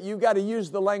Spirit, you've got to use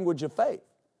the language of faith.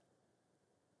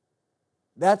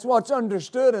 That's what's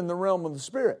understood in the realm of the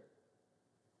Spirit,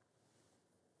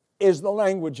 is the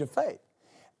language of faith.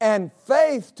 And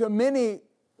faith to many,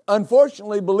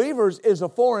 unfortunately, believers is a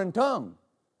foreign tongue.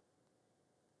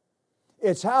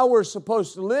 It's how we're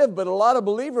supposed to live, but a lot of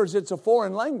believers, it's a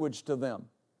foreign language to them.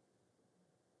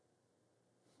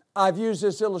 I've used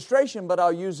this illustration, but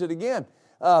I'll use it again.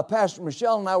 Pastor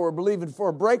Michelle and I were believing for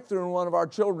a breakthrough in one of our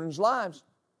children's lives.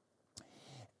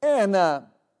 And the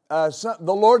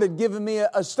Lord had given me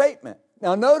a statement.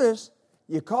 Now notice,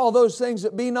 you call those things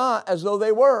that be not as though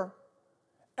they were.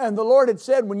 And the Lord had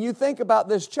said, when you think about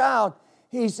this child,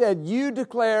 He said, you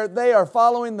declare they are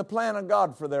following the plan of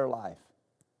God for their life.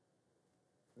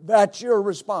 That's your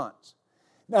response.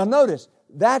 Now notice,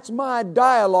 that's my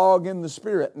dialogue in the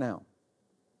Spirit now.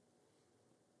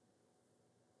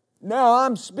 Now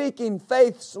I'm speaking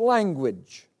faith's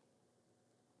language.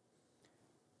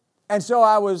 And so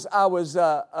I was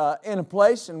in a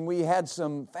place, and we had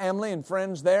some family and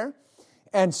friends there.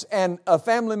 And a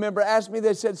family member asked me,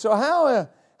 they said, so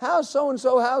how's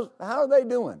so-and-so, how are they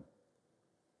doing?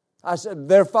 I said,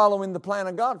 they're following the plan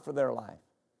of God for their life.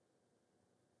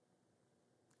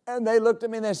 And they looked at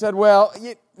me and they said, well,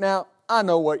 now I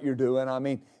know what you're doing. I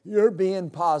mean, you're being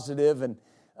positive and,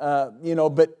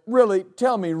 but really,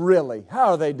 tell me really,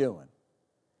 how are they doing?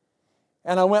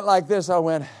 And I went like this. I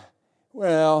went,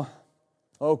 well,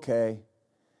 okay.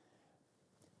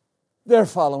 They're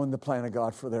following the plan of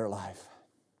God for their life.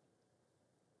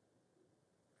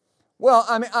 Well,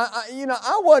 I mean,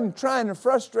 I wasn't trying to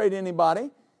frustrate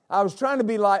anybody. I was trying to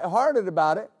be lighthearted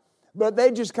about it. But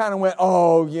they just kind of went,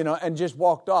 and just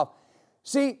walked off.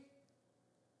 See,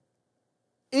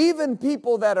 even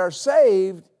people that are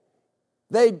saved,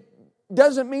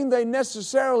 doesn't mean they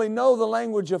necessarily know the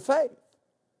language of faith.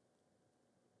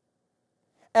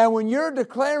 And when you're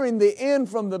declaring the end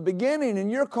from the beginning and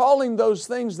you're calling those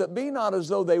things that be not as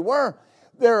though they were,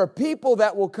 there are people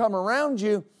that will come around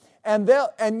you and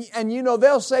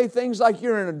they'll say things like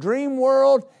you're in a dream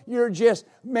world. You're just,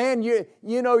 man,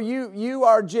 you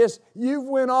are just, you've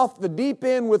went off the deep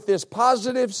end with this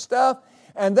positive stuff,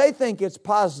 and they think it's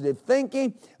positive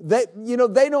thinking. They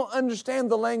don't understand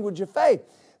the language of faith.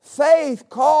 Faith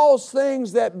calls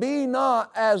things that be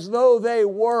not as though they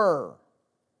were.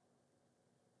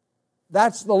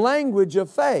 That's the language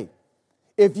of faith.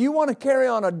 If you want to carry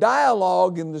on a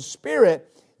dialogue in the Spirit,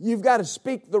 you've got to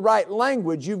speak the right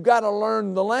language. You've got to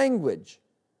learn the language.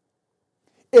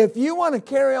 If you want to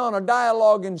carry on a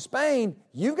dialogue in Spain,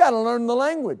 you've got to learn the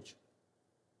language.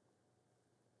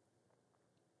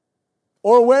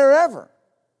 Or wherever.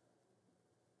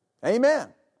 Amen.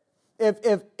 If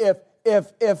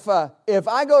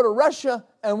I go to Russia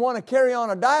and want to carry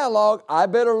on a dialogue, I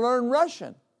better learn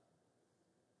Russian.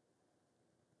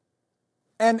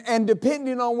 And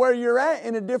depending on where you're at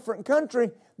in a different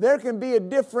country, there can be a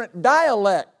different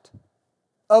dialect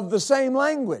of the same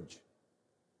language.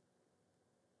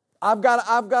 I've got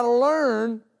to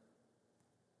learn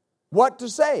what to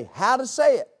say, how to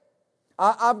say it.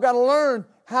 I've got to learn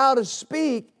how to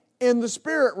speak in the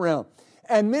spirit realm.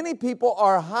 And many people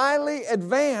are highly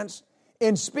advanced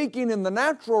in speaking in the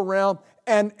natural realm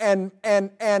and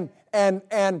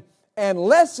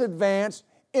less advanced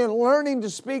in learning to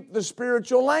speak the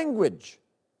spiritual language.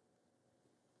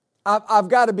 I've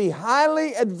got to be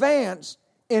highly advanced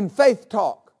in faith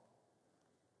talk.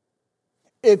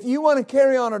 If you want to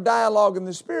carry on a dialogue in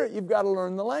the Spirit, you've got to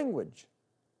learn the language.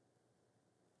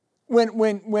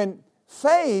 When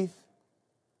faith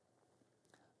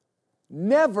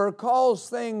never calls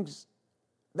things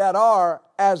that are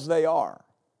as they are.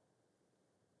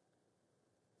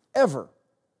 Ever.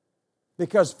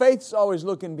 Because faith's always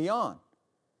looking beyond.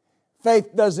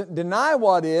 Faith doesn't deny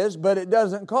what is, but it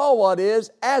doesn't call what is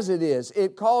as it is.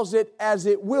 It calls it as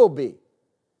it will be.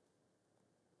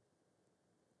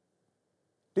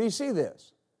 Do you see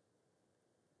this?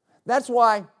 That's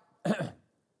why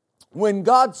when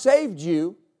God saved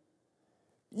you,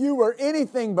 you were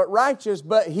anything but righteous,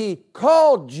 but He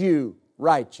called you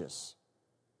righteous.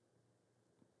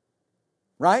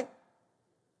 Right?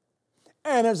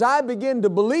 And as I begin to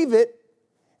believe it,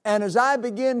 and as I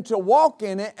begin to walk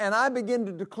in it, and I begin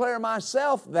to declare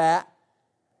myself that,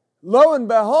 lo and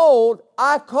behold,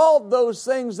 I called those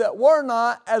things that were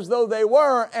not as though they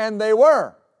were, and they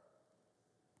were.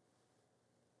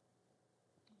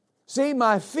 See,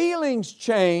 my feelings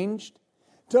changed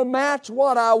to match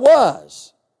what I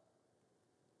was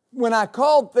when I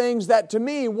called things that to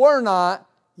me were not,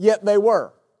 yet they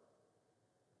were.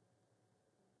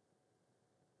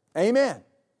 Amen.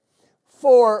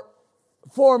 For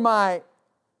for my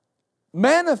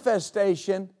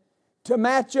manifestation to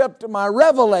match up to my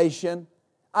revelation,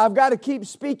 I've got to keep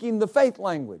speaking the faith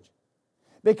language.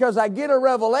 Because I get a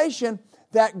revelation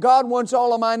that God wants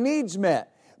all of my needs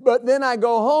met. But then I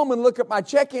go home and look at my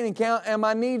checking account and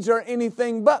my needs are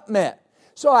anything but met.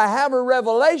 So I have a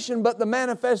revelation, but the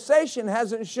manifestation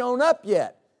hasn't shown up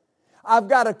yet. I've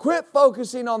got to quit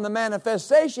focusing on the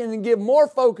manifestation and give more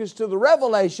focus to the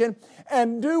revelation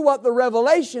and do what the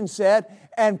revelation said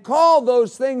and call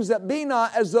those things that be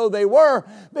not as though they were,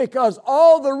 because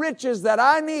all the riches that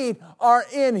I need are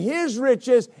in His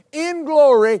riches in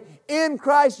glory in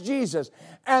Christ Jesus.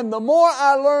 And the more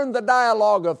I learn the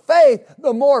dialogue of faith,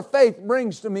 the more faith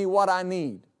brings to me what I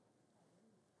need.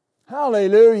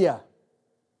 Hallelujah.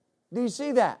 Do you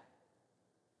see that?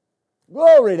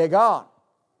 Glory to God.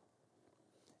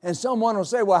 And someone will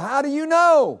say, well, how do you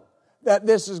know that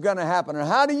this is going to happen? Or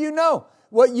how do you know?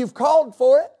 Well, you've called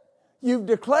for it. You've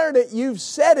declared it. You've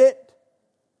said it.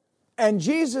 And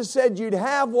Jesus said you'd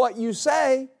have what you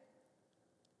say.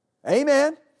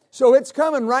 Amen. So it's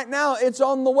coming right now. It's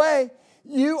on the way.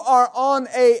 You are on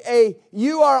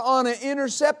an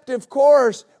interceptive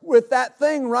course with that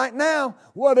thing right now.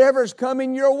 Whatever's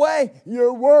coming your way,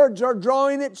 your words are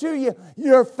drawing it to you.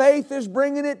 Your faith is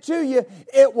bringing it to you.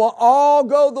 It will all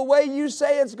go the way you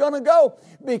say it's going to go,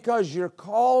 because you're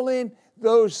calling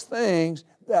those things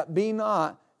that be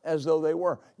not as though they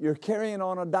were. You're carrying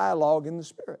on a dialogue in the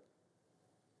Spirit.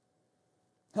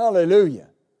 Hallelujah.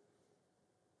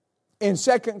 In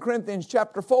 2 Corinthians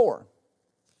chapter 4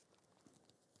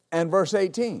 and verse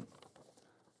 18.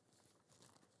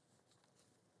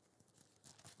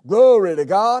 Glory to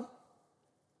God.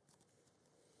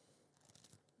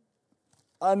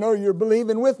 I know you're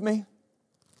believing with me.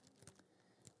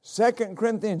 2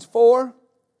 Corinthians 4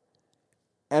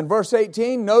 and verse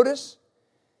 18, notice.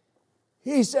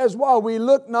 He says, while we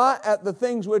look not at the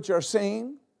things which are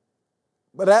seen,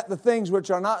 but at the things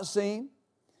which are not seen.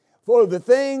 For the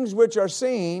things which are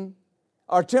seen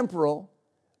are temporal,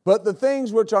 but the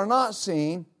things which are not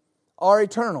seen are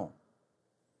eternal.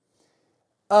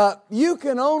 You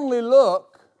can only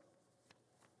look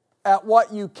at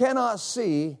what you cannot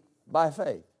see by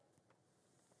faith.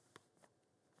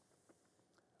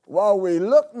 While we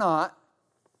look not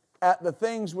at the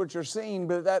things which are seen,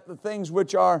 but at the things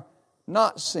which are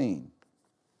not seen.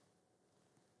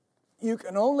 You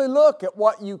can only look at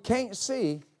what you can't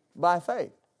see by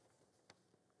faith.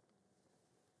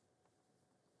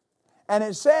 And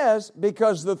it says,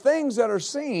 because the things that are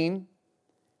seen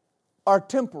are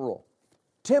temporal,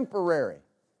 temporary.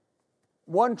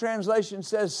 One translation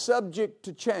says subject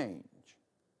to change.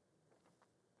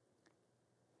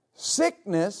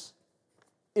 Sickness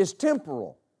is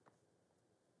temporal.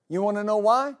 You want to know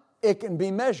why? It can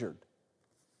be measured.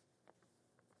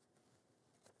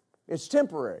 It's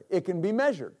temporary. It can be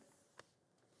measured.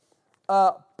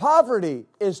 Poverty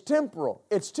is temporal.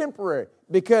 It's temporary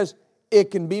because it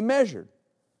can be measured.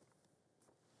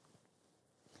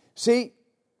 See,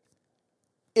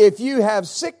 if you have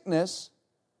sickness,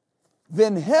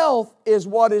 then health is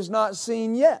what is not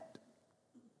seen yet.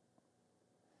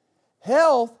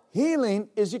 Health, healing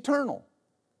is eternal.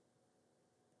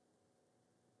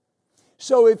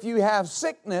 So if you have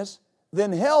sickness,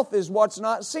 then health is what's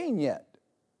not seen yet.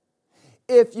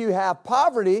 If you have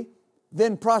poverty,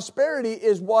 then prosperity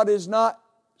is what is not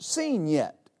seen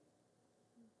yet.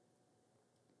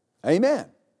 Amen.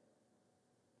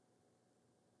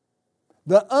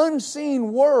 The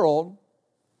unseen world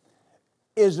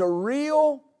is a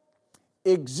real,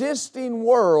 existing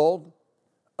world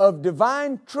of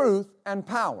divine truth and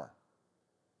power,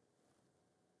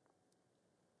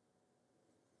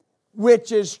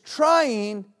 which is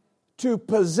trying to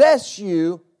possess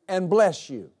you and bless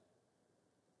you.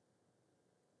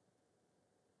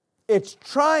 It's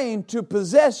trying to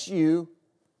possess you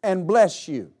and bless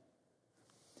you.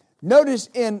 Notice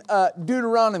in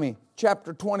Deuteronomy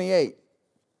chapter 28,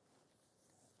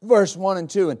 verse 1 and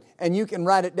 2, and you can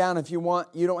write it down if you want.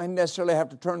 You don't necessarily have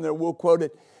to turn there. We'll quote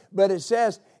it. But it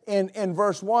says in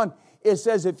verse 1, it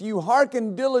says, if you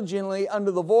hearken diligently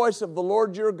unto the voice of the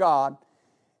Lord your God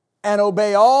and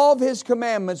obey all of His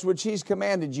commandments which He's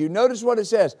commanded you. Notice what it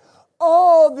says.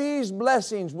 All these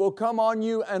blessings will come on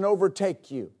you and overtake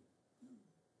you.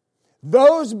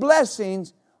 Those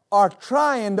blessings are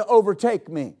trying to overtake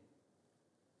me.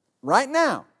 Right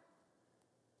now,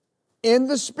 in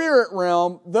the spirit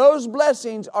realm, those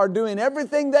blessings are doing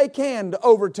everything they can to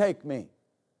overtake me.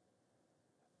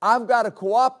 I've got to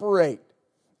cooperate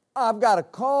I've got to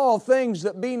call things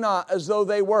that be not as though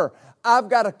they were. I've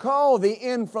got to call the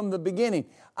end from the beginning.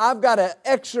 I've got to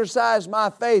exercise my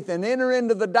faith and enter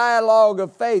into the dialogue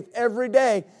of faith every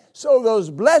day so those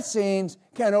blessings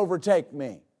can overtake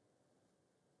me.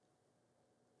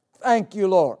 Thank you,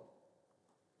 Lord.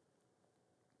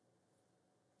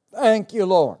 Thank you,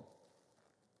 Lord.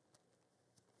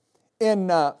 In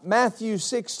Matthew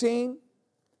 16,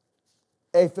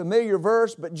 a familiar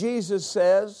verse, but Jesus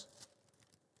says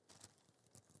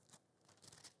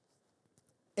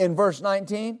in verse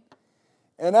 19,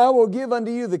 "And I will give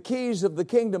unto you the keys of the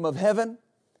kingdom of heaven,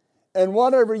 and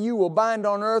whatever you will bind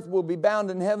on earth will be bound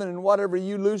in heaven, and whatever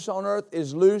you loose on earth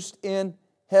is loosed in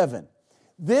heaven."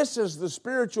 This is the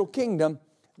spiritual kingdom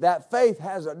that faith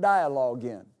has a dialogue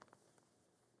in.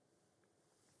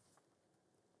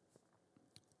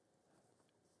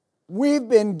 We've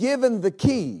been given the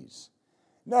keys.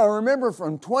 Now remember,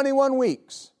 from 21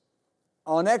 weeks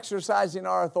on exercising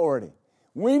our authority,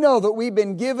 we know that we've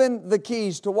been given the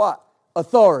keys to what?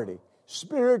 Authority.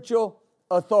 Spiritual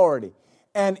authority.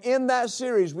 And in that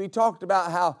series we talked about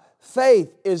how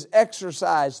faith is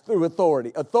exercised through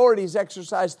authority. Authority is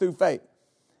exercised through faith.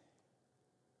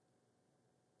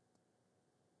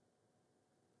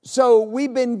 So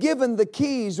we've been given the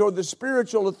keys or the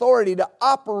spiritual authority to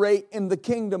operate in the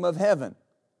kingdom of heaven.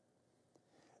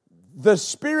 The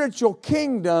spiritual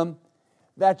kingdom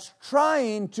that's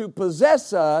trying to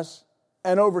possess us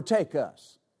and overtake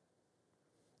us.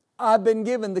 I've been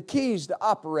given the keys to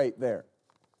operate there.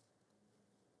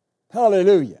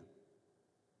 Hallelujah.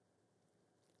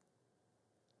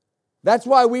 That's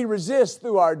why we resist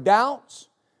through our doubts.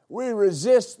 We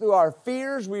resist through our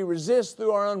fears. We resist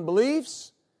through our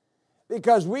unbeliefs.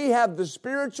 Because we have the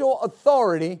spiritual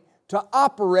authority to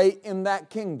operate in that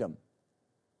kingdom.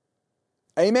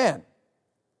 Amen.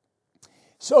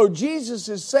 So Jesus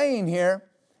is saying here,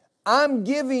 I'm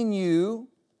giving you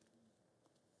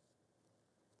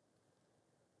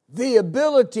the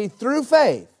ability through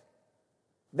faith,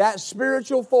 that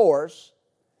spiritual force,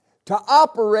 to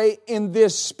operate in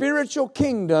this spiritual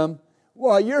kingdom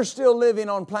while you're still living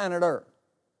on planet Earth.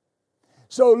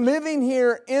 So living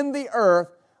here in the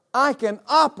earth, I can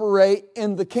operate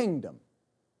in the kingdom.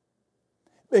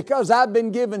 Because I've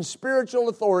been given spiritual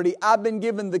authority. I've been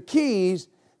given the keys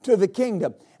to the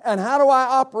kingdom. And how do I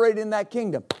operate in that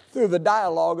kingdom? Through the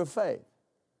dialogue of faith.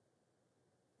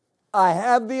 I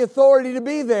have the authority to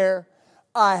be there.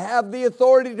 I have the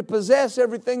authority to possess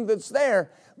everything that's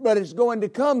there. But it's going to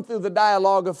come through the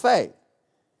dialogue of faith.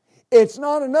 It's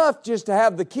not enough just to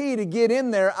have the key to get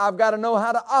in there. I've got to know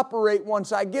how to operate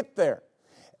once I get there.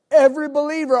 Every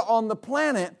believer on the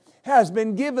planet has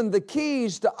been given the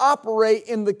keys to operate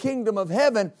in the kingdom of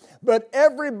heaven, but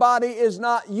everybody is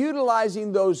not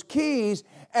utilizing those keys,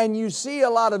 and you see a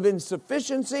lot of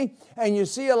insufficiency, and you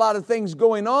see a lot of things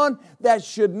going on that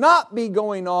should not be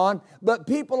going on, but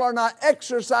people are not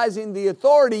exercising the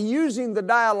authority, using the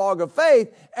dialogue of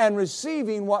faith, and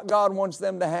receiving what God wants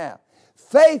them to have.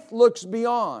 Faith looks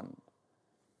beyond.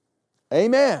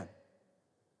 Amen.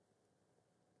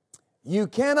 You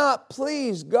cannot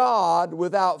please God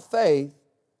without faith.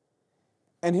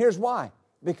 And here's why.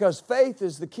 Because faith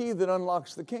is the key that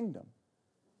unlocks the kingdom.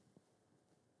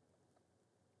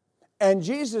 And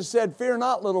Jesus said, "Fear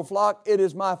not, little flock, it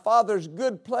is my Father's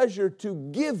good pleasure to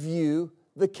give you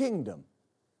the kingdom."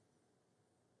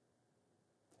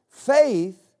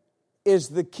 Faith is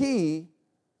the key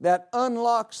that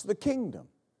unlocks the kingdom.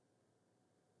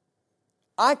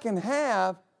 I can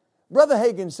have... Brother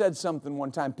Hagin said something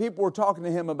one time. People were talking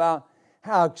to him about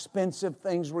how expensive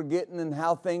things were getting and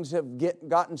how things have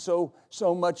gotten so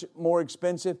much more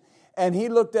expensive. And he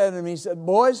looked at him and he said,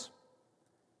 "Boys,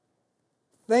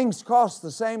 things cost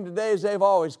the same today as they've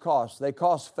always cost. They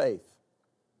cost faith."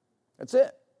 That's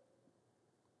it.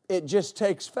 It just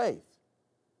takes faith.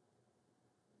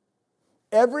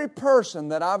 Every person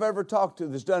that I've ever talked to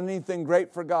that's done anything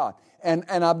great for God, and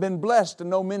I've been blessed to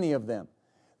know many of them,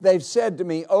 they've said to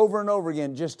me over and over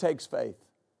again, just takes faith.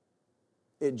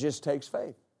 It just takes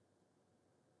faith.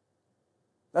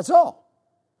 That's all.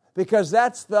 Because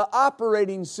that's the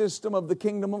operating system of the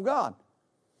kingdom of God.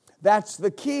 That's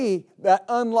the key that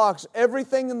unlocks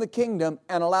everything in the kingdom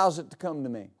and allows it to come to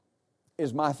me,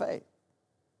 is my faith.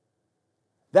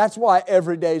 That's why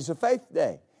every day is a faith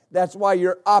day. That's why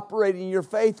you're operating your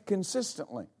faith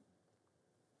consistently.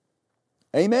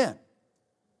 Amen.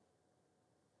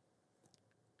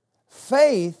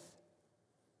 Faith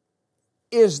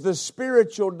is the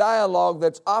spiritual dialogue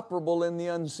that's operable in the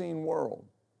unseen world.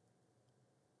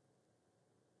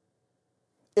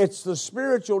 It's the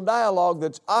spiritual dialogue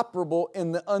that's operable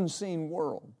in the unseen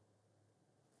world.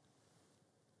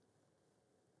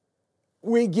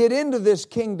 We get into this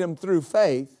kingdom through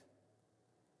faith,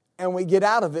 and we get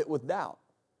out of it with doubt.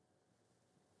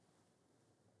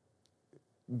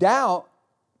 Doubt,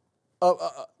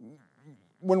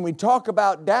 when we talk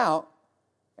about doubt,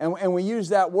 and we use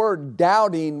that word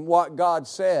doubting what God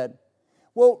said,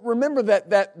 well, remember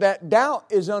that doubt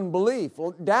is unbelief.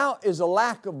 Doubt is a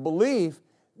lack of belief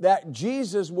that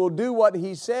Jesus will do what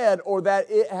He said or that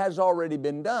it has already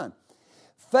been done.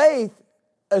 Faith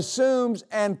assumes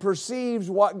and perceives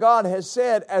what God has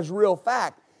said as real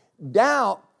fact.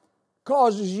 Doubt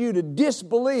causes you to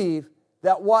disbelieve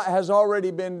that what has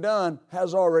already been done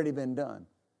has already been done.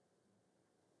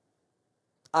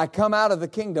 I come out of the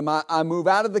kingdom. I move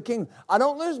out of the kingdom. I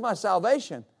don't lose my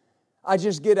salvation. I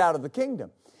just get out of the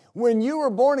kingdom. When you were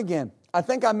born again, I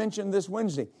think I mentioned this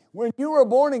Wednesday. When you were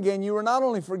born again, you were not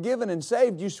only forgiven and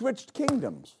saved, you switched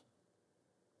kingdoms.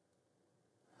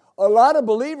 A lot of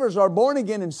believers are born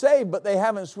again and saved, but they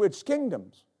haven't switched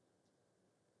kingdoms.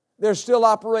 They're still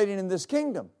operating in this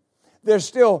kingdom. They're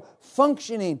still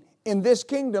functioning in this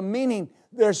kingdom, meaning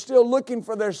they're still looking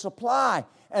for their supply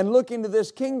and looking to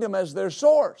this kingdom as their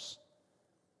source.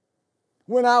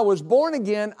 When I was born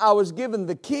again, I was given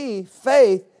the key,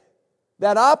 faith,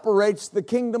 that operates the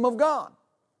kingdom of God.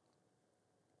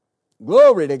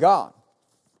 Glory to God.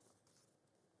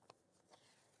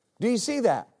 Do you see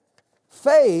that?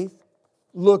 Faith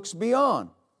looks beyond.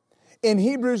 In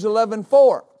Hebrews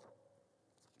 11:4,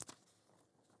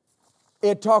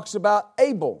 it talks about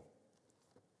Abel.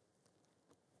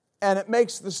 And it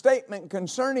makes the statement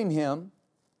concerning him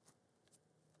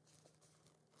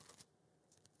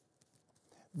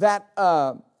that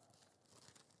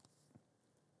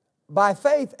by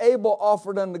faith Abel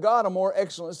offered unto God a more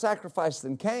excellent sacrifice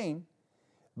than Cain,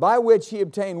 by which he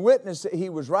obtained witness that he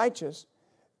was righteous,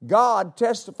 God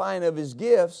testifying of his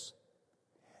gifts,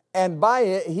 and by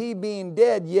it he being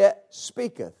dead yet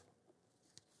speaketh.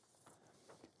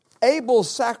 Abel's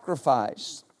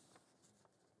sacrifice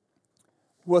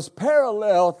was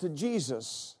parallel to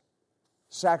Jesus'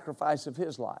 sacrifice of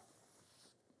his life.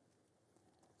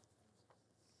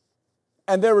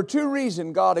 And there were two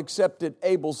reasons God accepted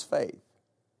Abel's faith,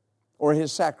 or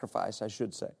his sacrifice, I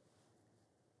should say.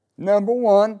 Number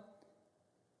one,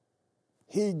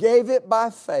 he gave it by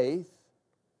faith,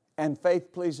 and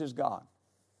faith pleases God.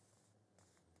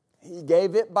 He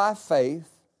gave it by faith,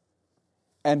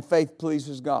 and faith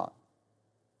pleases God.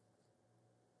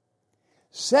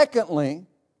 Secondly,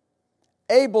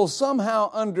 Abel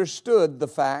somehow understood the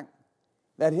fact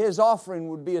that his offering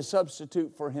would be a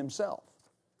substitute for himself.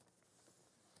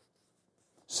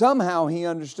 Somehow he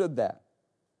understood that.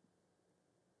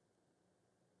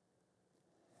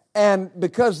 And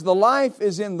because the life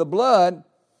is in the blood,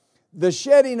 the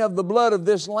shedding of the blood of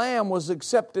this lamb was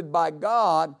accepted by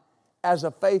God as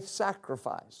a faith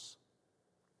sacrifice.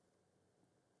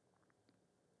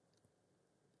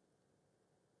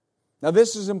 Now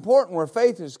this is important where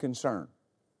faith is concerned.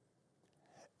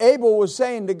 Abel was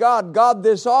saying to God, God,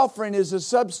 this offering is a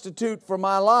substitute for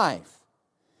my life.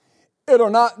 It'll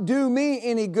not do me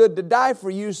any good to die for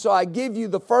you, so I give you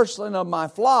the firstling of my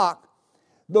flock.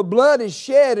 The blood is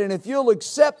shed, and if you'll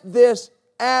accept this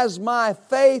as my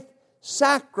faith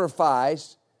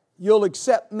sacrifice, you'll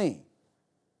accept me.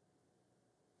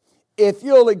 If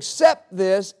you'll accept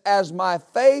this as my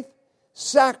faith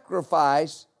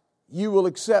sacrifice, you will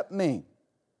accept me.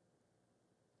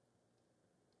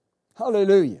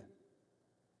 Hallelujah.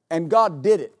 And God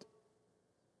did it.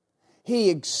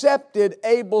 He accepted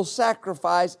Abel's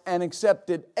sacrifice and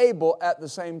accepted Abel at the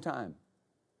same time.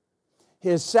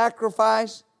 His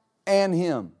sacrifice and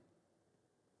him.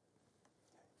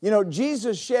 You know,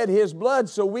 Jesus shed His blood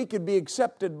so we could be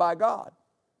accepted by God.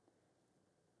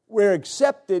 We're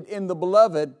accepted in the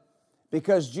beloved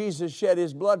because Jesus shed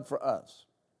His blood for us.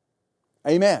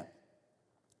 Amen.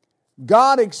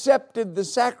 God accepted the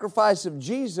sacrifice of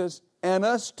Jesus and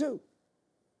us too.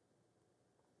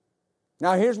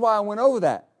 Now here's why I went over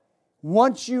that.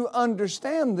 Once you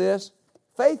understand this,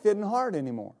 faith isn't hard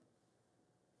anymore.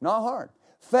 Not hard.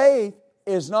 Faith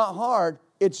is not hard,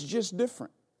 it's just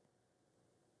different.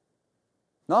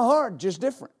 Not hard, just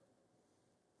different.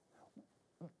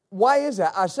 Why is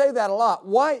that? I say that a lot.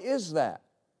 Why is that?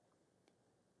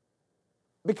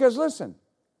 Because listen,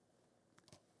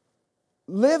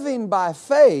 living by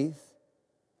faith,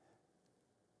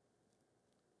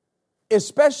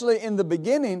 especially in the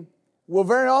beginning, will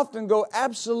very often go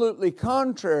absolutely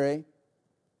contrary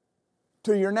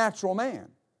to your natural man.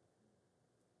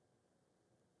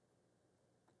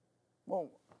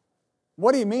 Well,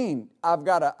 what do you mean I've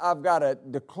got to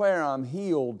declare I'm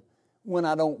healed when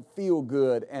I don't feel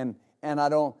good, and I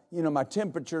don't, my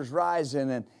temperature's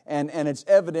rising and it's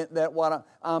evident that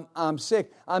I'm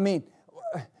sick. I mean,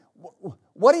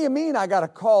 what do you mean I got to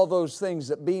call those things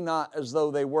that be not as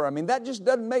though they were? I mean, that just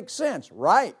doesn't make sense,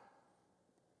 right?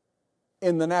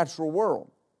 In the natural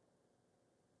world.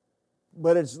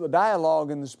 But it's the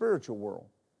dialogue in the spiritual world.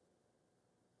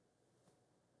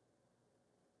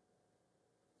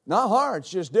 Not hard,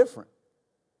 it's just different.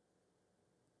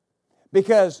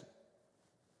 Because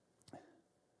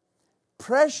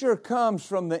pressure comes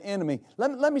from the enemy.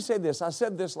 Let me say this. I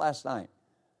said this last night.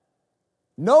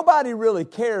 Nobody really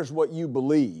cares what you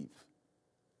believe.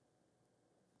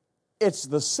 It's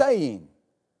the saying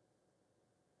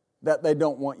that they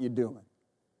don't want you doing.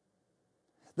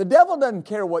 The devil doesn't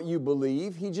care what you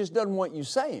believe. He just doesn't want you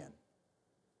saying.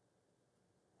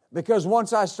 Because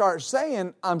once I start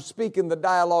saying, I'm speaking the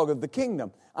dialogue of the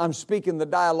kingdom. I'm speaking the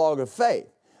dialogue of faith.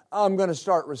 I'm going to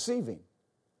start receiving.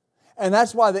 And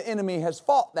that's why the enemy has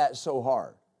fought that so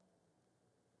hard.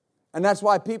 And that's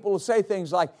why people will say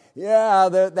things like, yeah,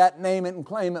 that name it and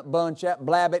claim it bunch, that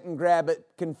blab it and grab it,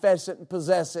 confess it and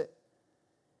possess it.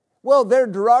 Well, they're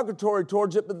derogatory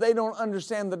towards it, but they don't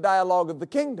understand the dialogue of the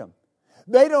kingdom.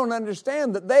 They don't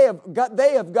understand that they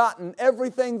have gotten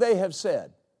everything they have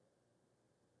said.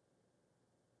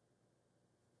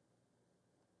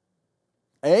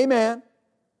 Amen.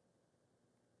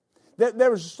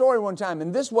 There was a story one time,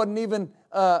 and this wasn't even,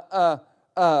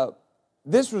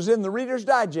 this was in the Reader's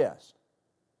Digest.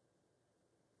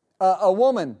 A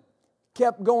woman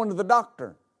kept going to the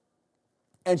doctor,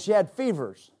 and she had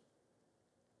fevers,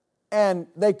 and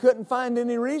they couldn't find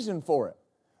any reason for it.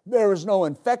 There was no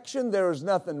infection, there was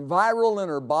nothing viral in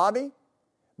her body,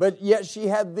 but yet she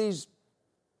had these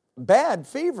bad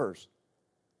fevers.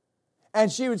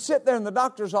 And she would sit there in the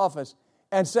doctor's office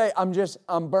and say,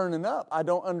 I'm burning up. I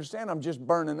don't understand. I'm just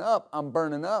burning up. I'm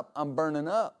burning up. I'm burning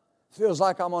up. Feels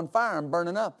like I'm on fire. I'm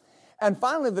burning up. And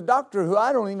finally, the doctor, who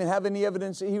I don't even have any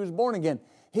evidence that he was born again,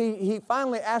 he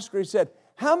finally asked her, he said,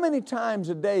 how many times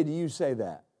a day do you say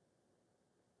that?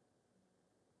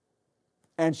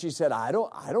 And she said, I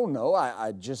don't know.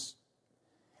 I just...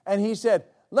 And he said,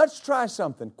 let's try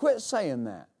something. Quit saying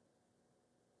that.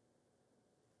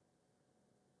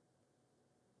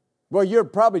 Well, you're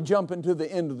probably jumping to the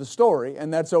end of the story,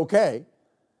 and that's okay.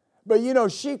 But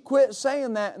she quit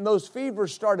saying that, and those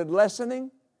fevers started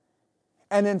lessening.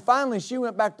 And then finally, she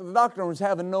went back to the doctor and was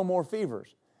having no more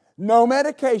fevers. No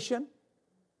medication.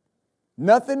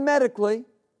 Nothing medically.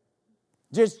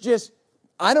 Just,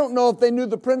 I don't know if they knew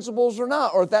the principles or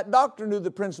not, or if that doctor knew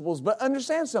the principles, but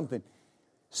understand something.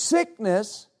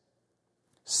 Sickness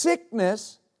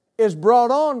is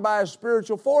brought on by a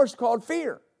spiritual force called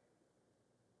fear.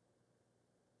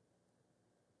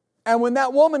 And when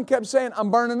that woman kept saying,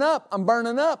 I'm burning up, I'm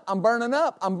burning up, I'm burning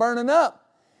up, I'm burning up,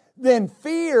 then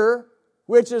fear,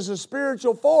 which is a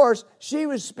spiritual force, she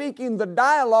was speaking the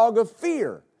dialogue of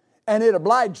fear, and it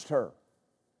obliged her.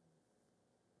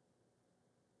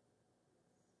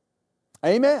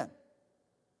 Amen.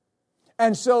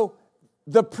 And so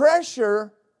the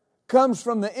pressure comes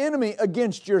from the enemy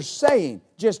against your saying.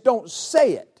 Just don't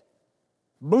say it.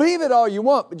 Believe it all you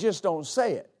want, but just don't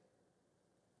say it.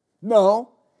 No.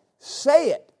 Say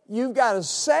it. You've got to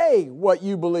say what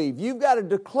you believe. You've got to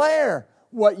declare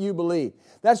what you believe.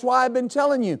 That's why I've been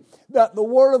telling you that the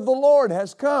word of the Lord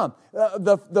has come.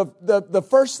 The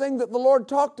first thing that the Lord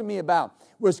talked to me about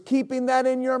was keeping that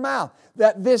in your mouth.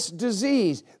 That this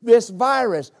disease, this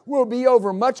virus will be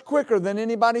over much quicker than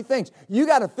anybody thinks. You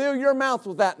got to fill your mouth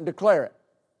with that and declare it.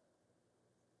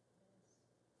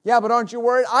 Yeah, but aren't you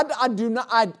worried?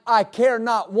 I care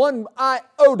not one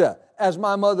iota, as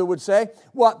my mother would say,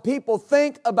 what people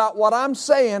think about what I'm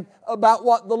saying about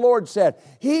what the Lord said.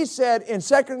 He said in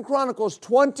 2 Chronicles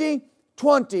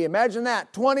 20:20, imagine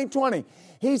that, 20:20.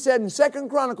 He said in 2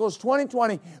 Chronicles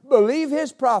 20:20, believe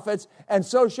His prophets and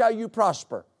so shall you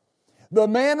prosper. The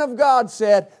man of God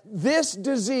said, this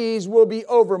disease will be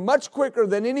over much quicker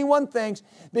than anyone thinks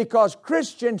because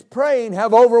Christians praying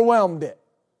have overwhelmed it.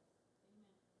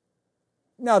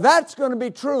 Now that's going to be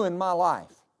true in my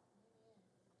life.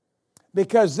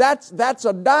 Because that's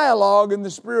a dialogue in the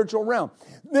spiritual realm.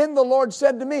 Then the Lord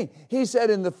said to me, He said,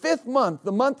 in the 5th month,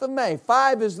 the month of May,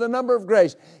 5 is the number of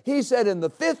grace. He said, in the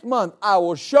 5th month, I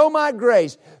will show my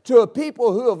grace to a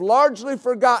people who have largely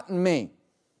forgotten me.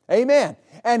 Amen.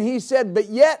 And He said, but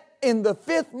yet in the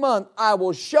 5th month, I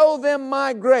will show them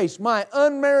my grace, my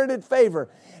unmerited favor.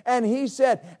 And He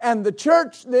said, and the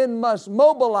church then must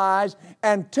mobilize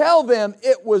and tell them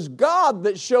it was God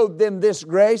that showed them this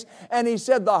grace. And He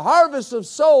said the harvest of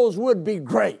souls would be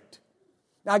great.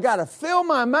 Now I got to fill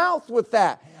my mouth with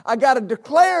that. I got to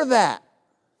declare that.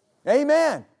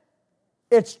 Amen.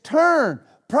 It's turned.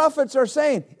 Prophets are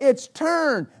saying, it's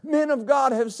turned. Men of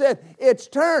God have said, it's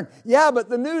turned. Yeah, but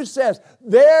the news says,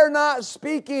 they're not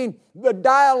speaking the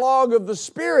dialogue of the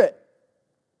Spirit.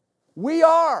 We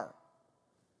are.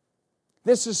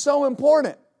 This is so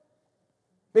important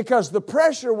because the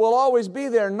pressure will always be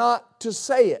there not to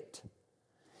say it.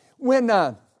 When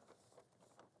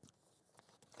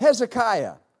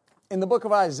Hezekiah, in the book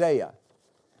of Isaiah,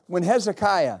 when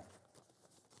Hezekiah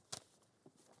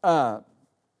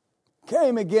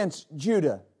came against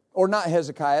Judah, or not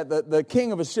Hezekiah, the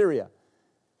king of Assyria,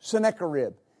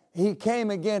 Sennacherib. He came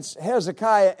against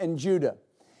Hezekiah and Judah.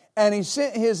 And he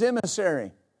sent his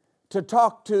emissary to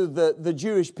talk to the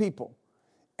Jewish people.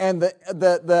 And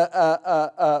the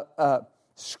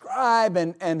scribe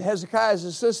and Hezekiah's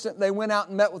assistant, they went out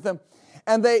and met with him.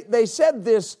 And they said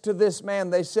this to this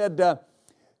man. They said,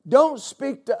 don't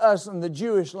speak to us in the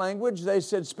Jewish language. They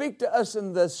said, speak to us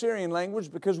in the Syrian language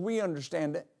because we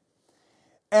understand it.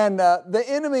 And the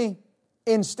enemy,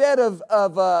 instead of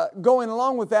going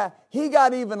along with that, he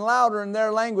got even louder in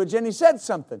their language. And he said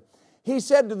something. He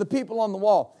said to the people on the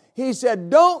wall, he said,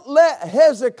 don't let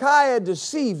Hezekiah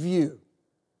deceive you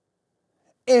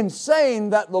in saying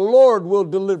that the Lord will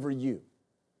deliver you.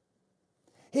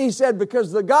 He said,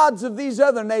 because the gods of these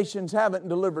other nations haven't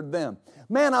delivered them.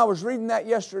 Man, I was reading that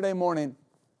yesterday morning,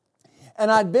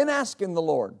 and I'd been asking the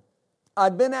Lord,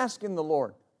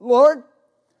 Lord,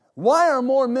 why are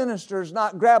more ministers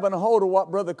not grabbing a hold of what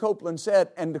Brother Copeland said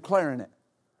and declaring it?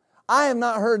 I have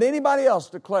not heard anybody else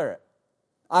declare it.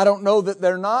 I don't know that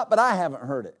they're not, but I haven't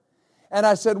heard it. And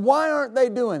I said, why aren't they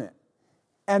doing it?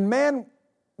 And man,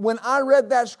 when I read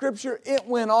that scripture, it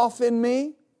went off in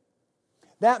me.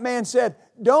 That man said,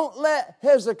 don't let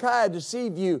Hezekiah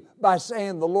deceive you by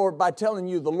saying the Lord, by telling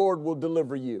you the Lord will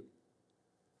deliver you.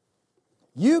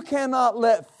 You cannot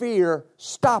let fear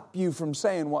stop you from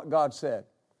saying what God said.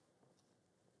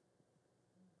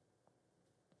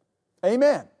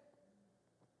 Amen.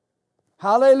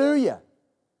 Hallelujah.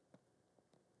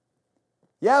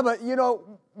 Yeah, but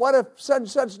what if such and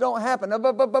such don't happen?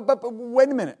 But wait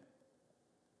a minute.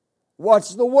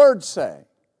 What's the Word say?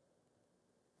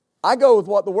 I go with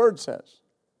what the Word says.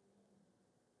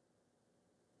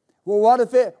 Well,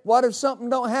 what if something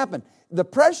don't happen? The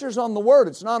pressure's on the Word,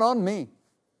 it's not on me.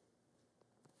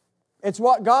 It's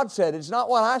what God said, it's not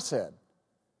what I said.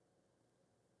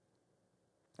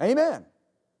 Amen.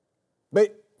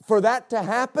 But for that to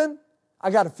happen,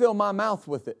 I got to fill my mouth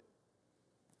with it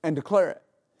and declare it.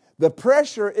 The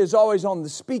pressure is always on the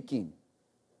speaking.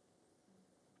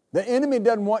 The enemy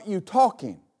doesn't want you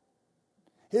talking.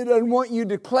 He doesn't want you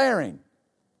declaring.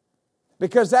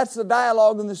 Because that's the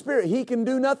dialogue in the Spirit. He can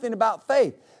do nothing about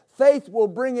faith. Faith will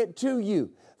bring it to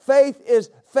you. Faith is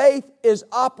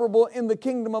operable in the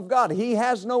kingdom of God. He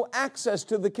has no access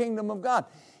to the kingdom of God.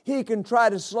 He can try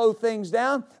to slow things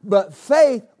down, but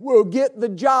faith will get the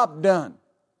job done.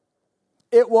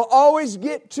 It will always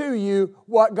get to you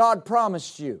what God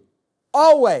promised you.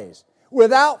 Always.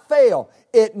 Without fail.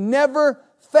 It never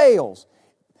fails.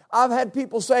 I've had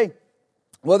people say,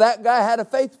 well, that guy had a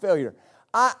faith failure.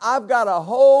 I've got a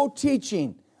whole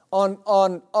teaching on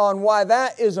why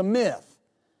that is a myth.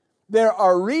 There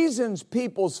are reasons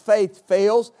people's faith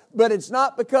fails, but it's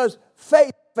not because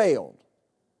faith failed.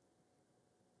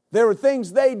 There were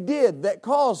things they did that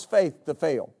caused faith to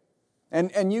fail.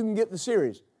 And you can get the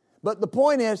series. But the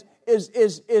point is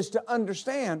to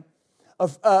understand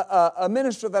a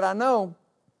minister that I know,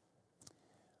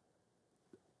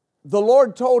 the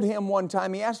Lord told him one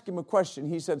time, He asked him a question.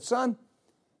 He said, son,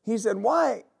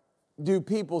 why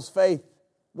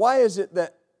is it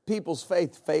that people's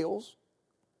faith fails?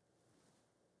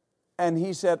 And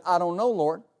he said, I don't know,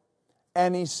 Lord.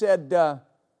 And he said,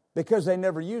 because they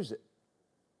never use it.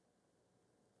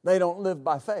 They don't live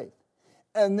by faith.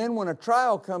 And then when a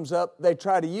trial comes up, they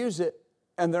try to use it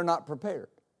and they're not prepared.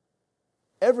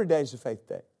 Every day is a faith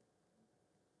day.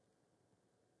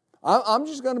 I'm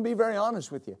just going to be very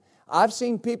honest with you. I've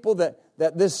seen people that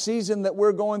this season that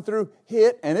we're going through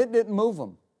hit and it didn't move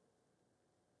them.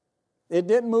 It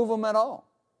didn't move them at all.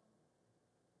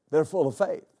 They're full of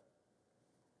faith.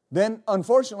 Then,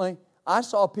 unfortunately, I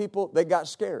saw people that got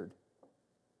scared.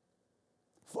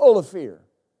 Full of fear.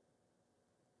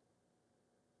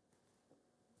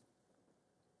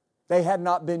 They had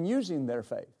not been using their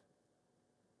faith.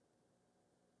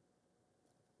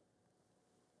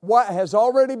 What has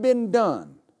already been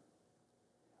done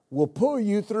will pull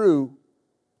you through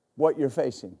what you're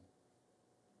facing.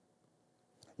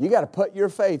 You got to put your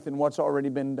faith in what's already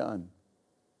been done.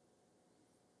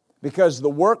 Because the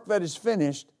work that is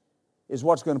finished is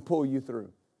what's going to pull you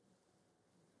through.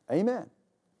 Amen.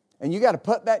 And you got to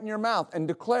put that in your mouth and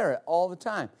declare it all the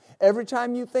time. Every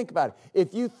time you think about it.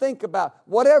 If you think about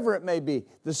whatever it may be,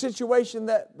 the situation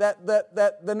that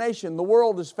the nation, the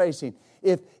world is facing,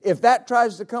 if that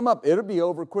tries to come up, it'll be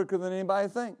over quicker than anybody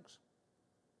thinks.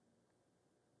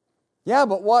 Yeah,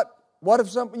 but what if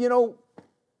some,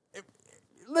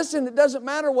 listen, it doesn't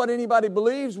matter what anybody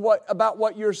believes about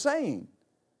what you're saying.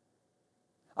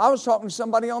 I was talking to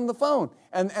somebody on the phone,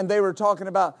 and they were talking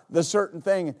about the certain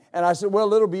thing, and I said,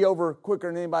 well, it'll be over quicker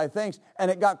than anybody thinks,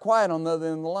 and it got quiet on the other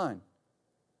end of the line.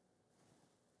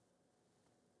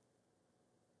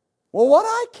 Well, what do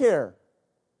I care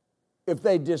if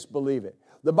they disbelieve it?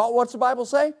 What's the Bible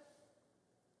say?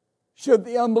 Should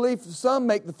the unbelief of some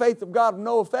make the faith of God of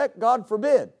no effect? God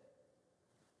forbid.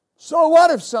 So what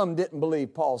if some didn't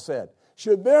believe, Paul said?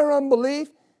 Should their unbelief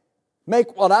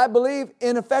make what I believe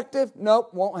ineffective?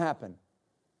 Nope, won't happen.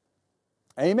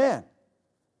 Amen.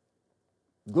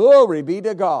 Glory be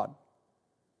to God.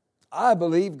 I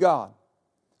believe God.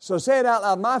 So say it out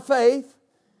loud. My faith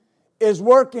is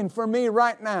working for me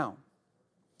right now.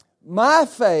 My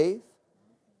faith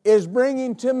is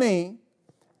bringing to me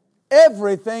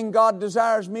everything God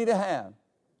desires me to have.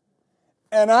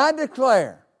 And I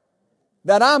declare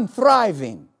that I'm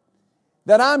thriving,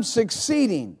 that I'm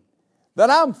succeeding, that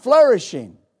I'm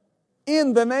flourishing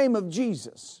in the name of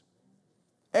Jesus.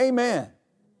 Amen.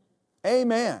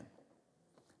 Amen.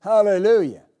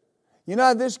 Hallelujah.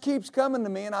 This keeps coming to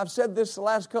me, and I've said this the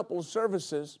last couple of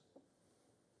services.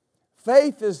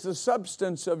 Faith is the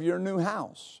substance of your new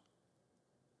house.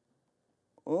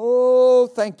 Oh,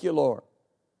 thank you, Lord.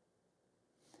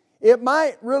 It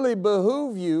might really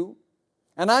behoove you,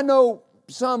 and I know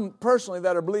some personally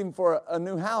that are believing for a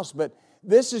new house, but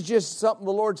this is just something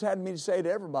the Lord's had me to say to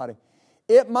everybody.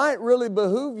 It might really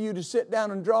behoove you to sit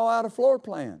down and draw out a floor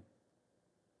plan.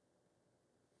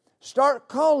 Start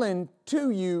calling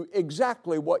to you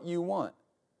exactly what you want.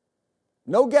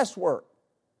 No guesswork.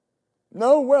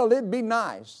 No, well, it'd be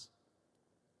nice.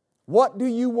 What do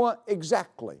you want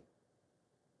exactly?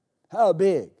 How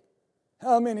big?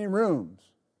 How many rooms?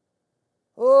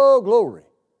 Oh, glory.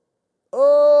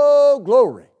 Oh,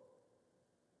 glory.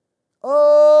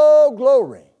 Oh,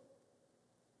 glory.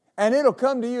 And it'll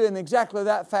come to you in exactly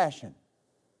that fashion.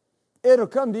 It'll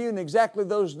come to you in exactly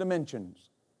those dimensions.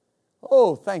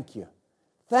 Oh, thank you.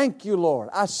 Thank you, Lord.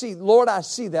 I see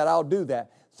that. I'll do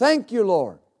that. Thank you,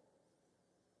 Lord.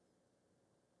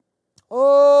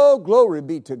 Oh, glory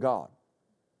be to God.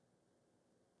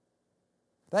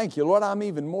 Thank you, Lord. I'm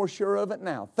even more sure of it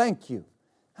now. Thank you.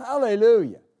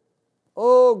 Hallelujah.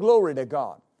 Oh, glory to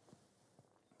God.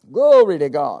 Glory to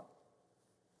God.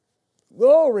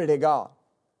 Glory to God.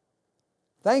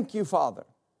 Thank you, Father.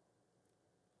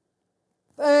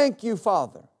 Thank you,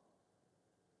 Father.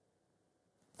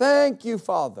 Thank you,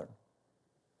 Father.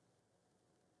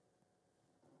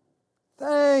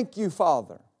 Thank you,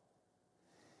 Father.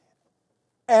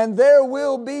 And there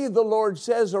will be, the Lord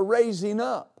says, a raising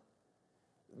up.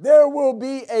 There will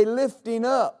be a lifting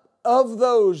up of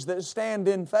those that stand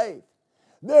in faith.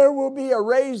 There will be a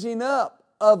raising up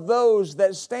of those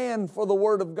that stand for the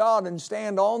Word of God and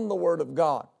stand on the Word of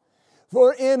God.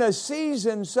 For in a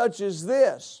season such as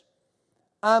this,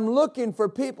 I'm looking for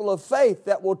people of faith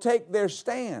that will take their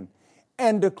stand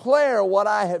and declare what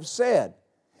I have said.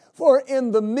 For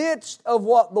in the midst of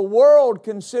what the world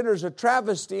considers a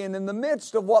travesty, and in the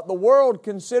midst of what the world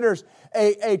considers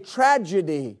a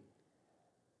tragedy,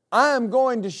 I am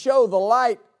going to show the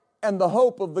light and the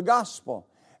hope of the gospel.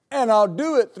 And I'll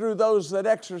do it through those that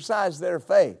exercise their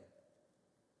faith.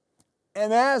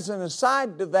 And as an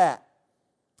aside to that,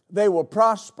 they will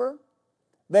prosper,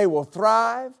 they will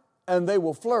thrive, and they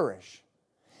will flourish.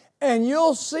 And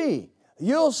you'll see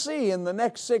in the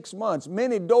next 6 months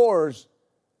many doors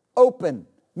open,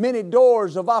 many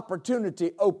doors of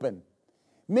opportunity open.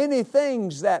 Many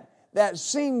things that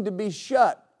seem to be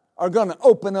shut are going to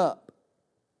open up.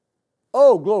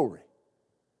 Oh, glory.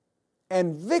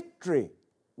 And victory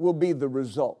will be the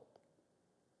result.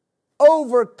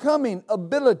 Overcoming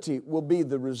ability will be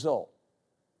the result.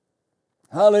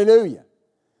 Hallelujah.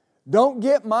 Don't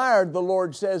get mired, the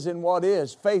Lord says, in what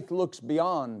is. Faith looks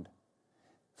beyond.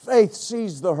 Faith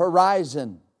sees the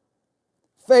horizon.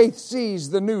 Faith sees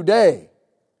the new day.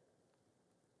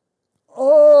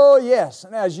 Oh, yes.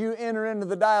 And as you enter into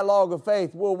the dialogue of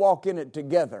faith, we'll walk in it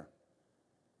together.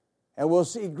 And we'll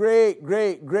see great,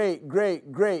 great, great,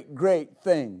 great, great, great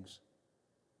things.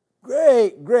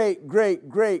 Great, great, great,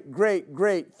 great, great,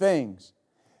 great things.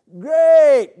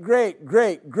 Great, great,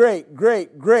 great, great,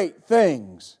 great, great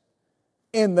things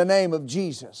in the name of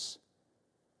Jesus.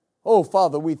 Oh,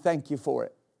 Father, we thank you for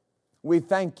it. We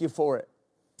thank you for it.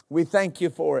 We thank you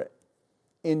for it.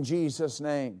 in Jesus'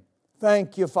 name.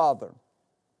 Thank you, Father.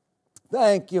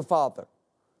 Thank you, Father.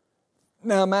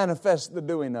 Now manifest the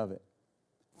doing of it.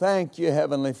 Thank you,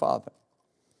 Heavenly Father.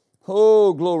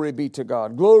 Oh, glory be to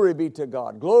God. Glory be to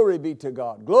God. Glory be to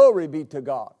God. Glory be to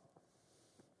God.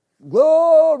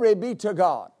 Glory be to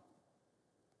God.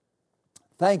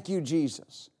 Thank you,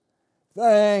 Jesus.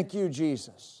 Thank you,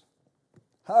 Jesus.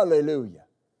 Hallelujah.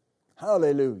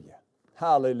 Hallelujah.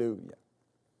 Hallelujah.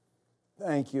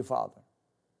 Thank you, Father.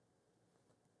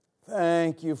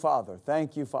 Thank you, Father.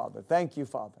 Thank you, Father. Thank you,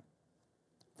 Father.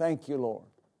 Thank you, Lord.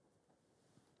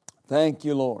 Thank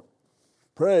you, Lord.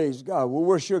 Praise God. Well,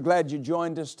 we're sure glad you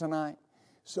joined us tonight.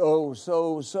 So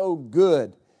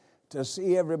good to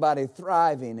see everybody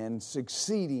thriving and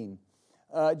succeeding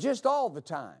just all the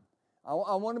time.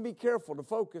 I want to be careful to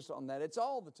focus on that. It's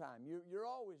all the time. You're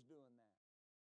always doing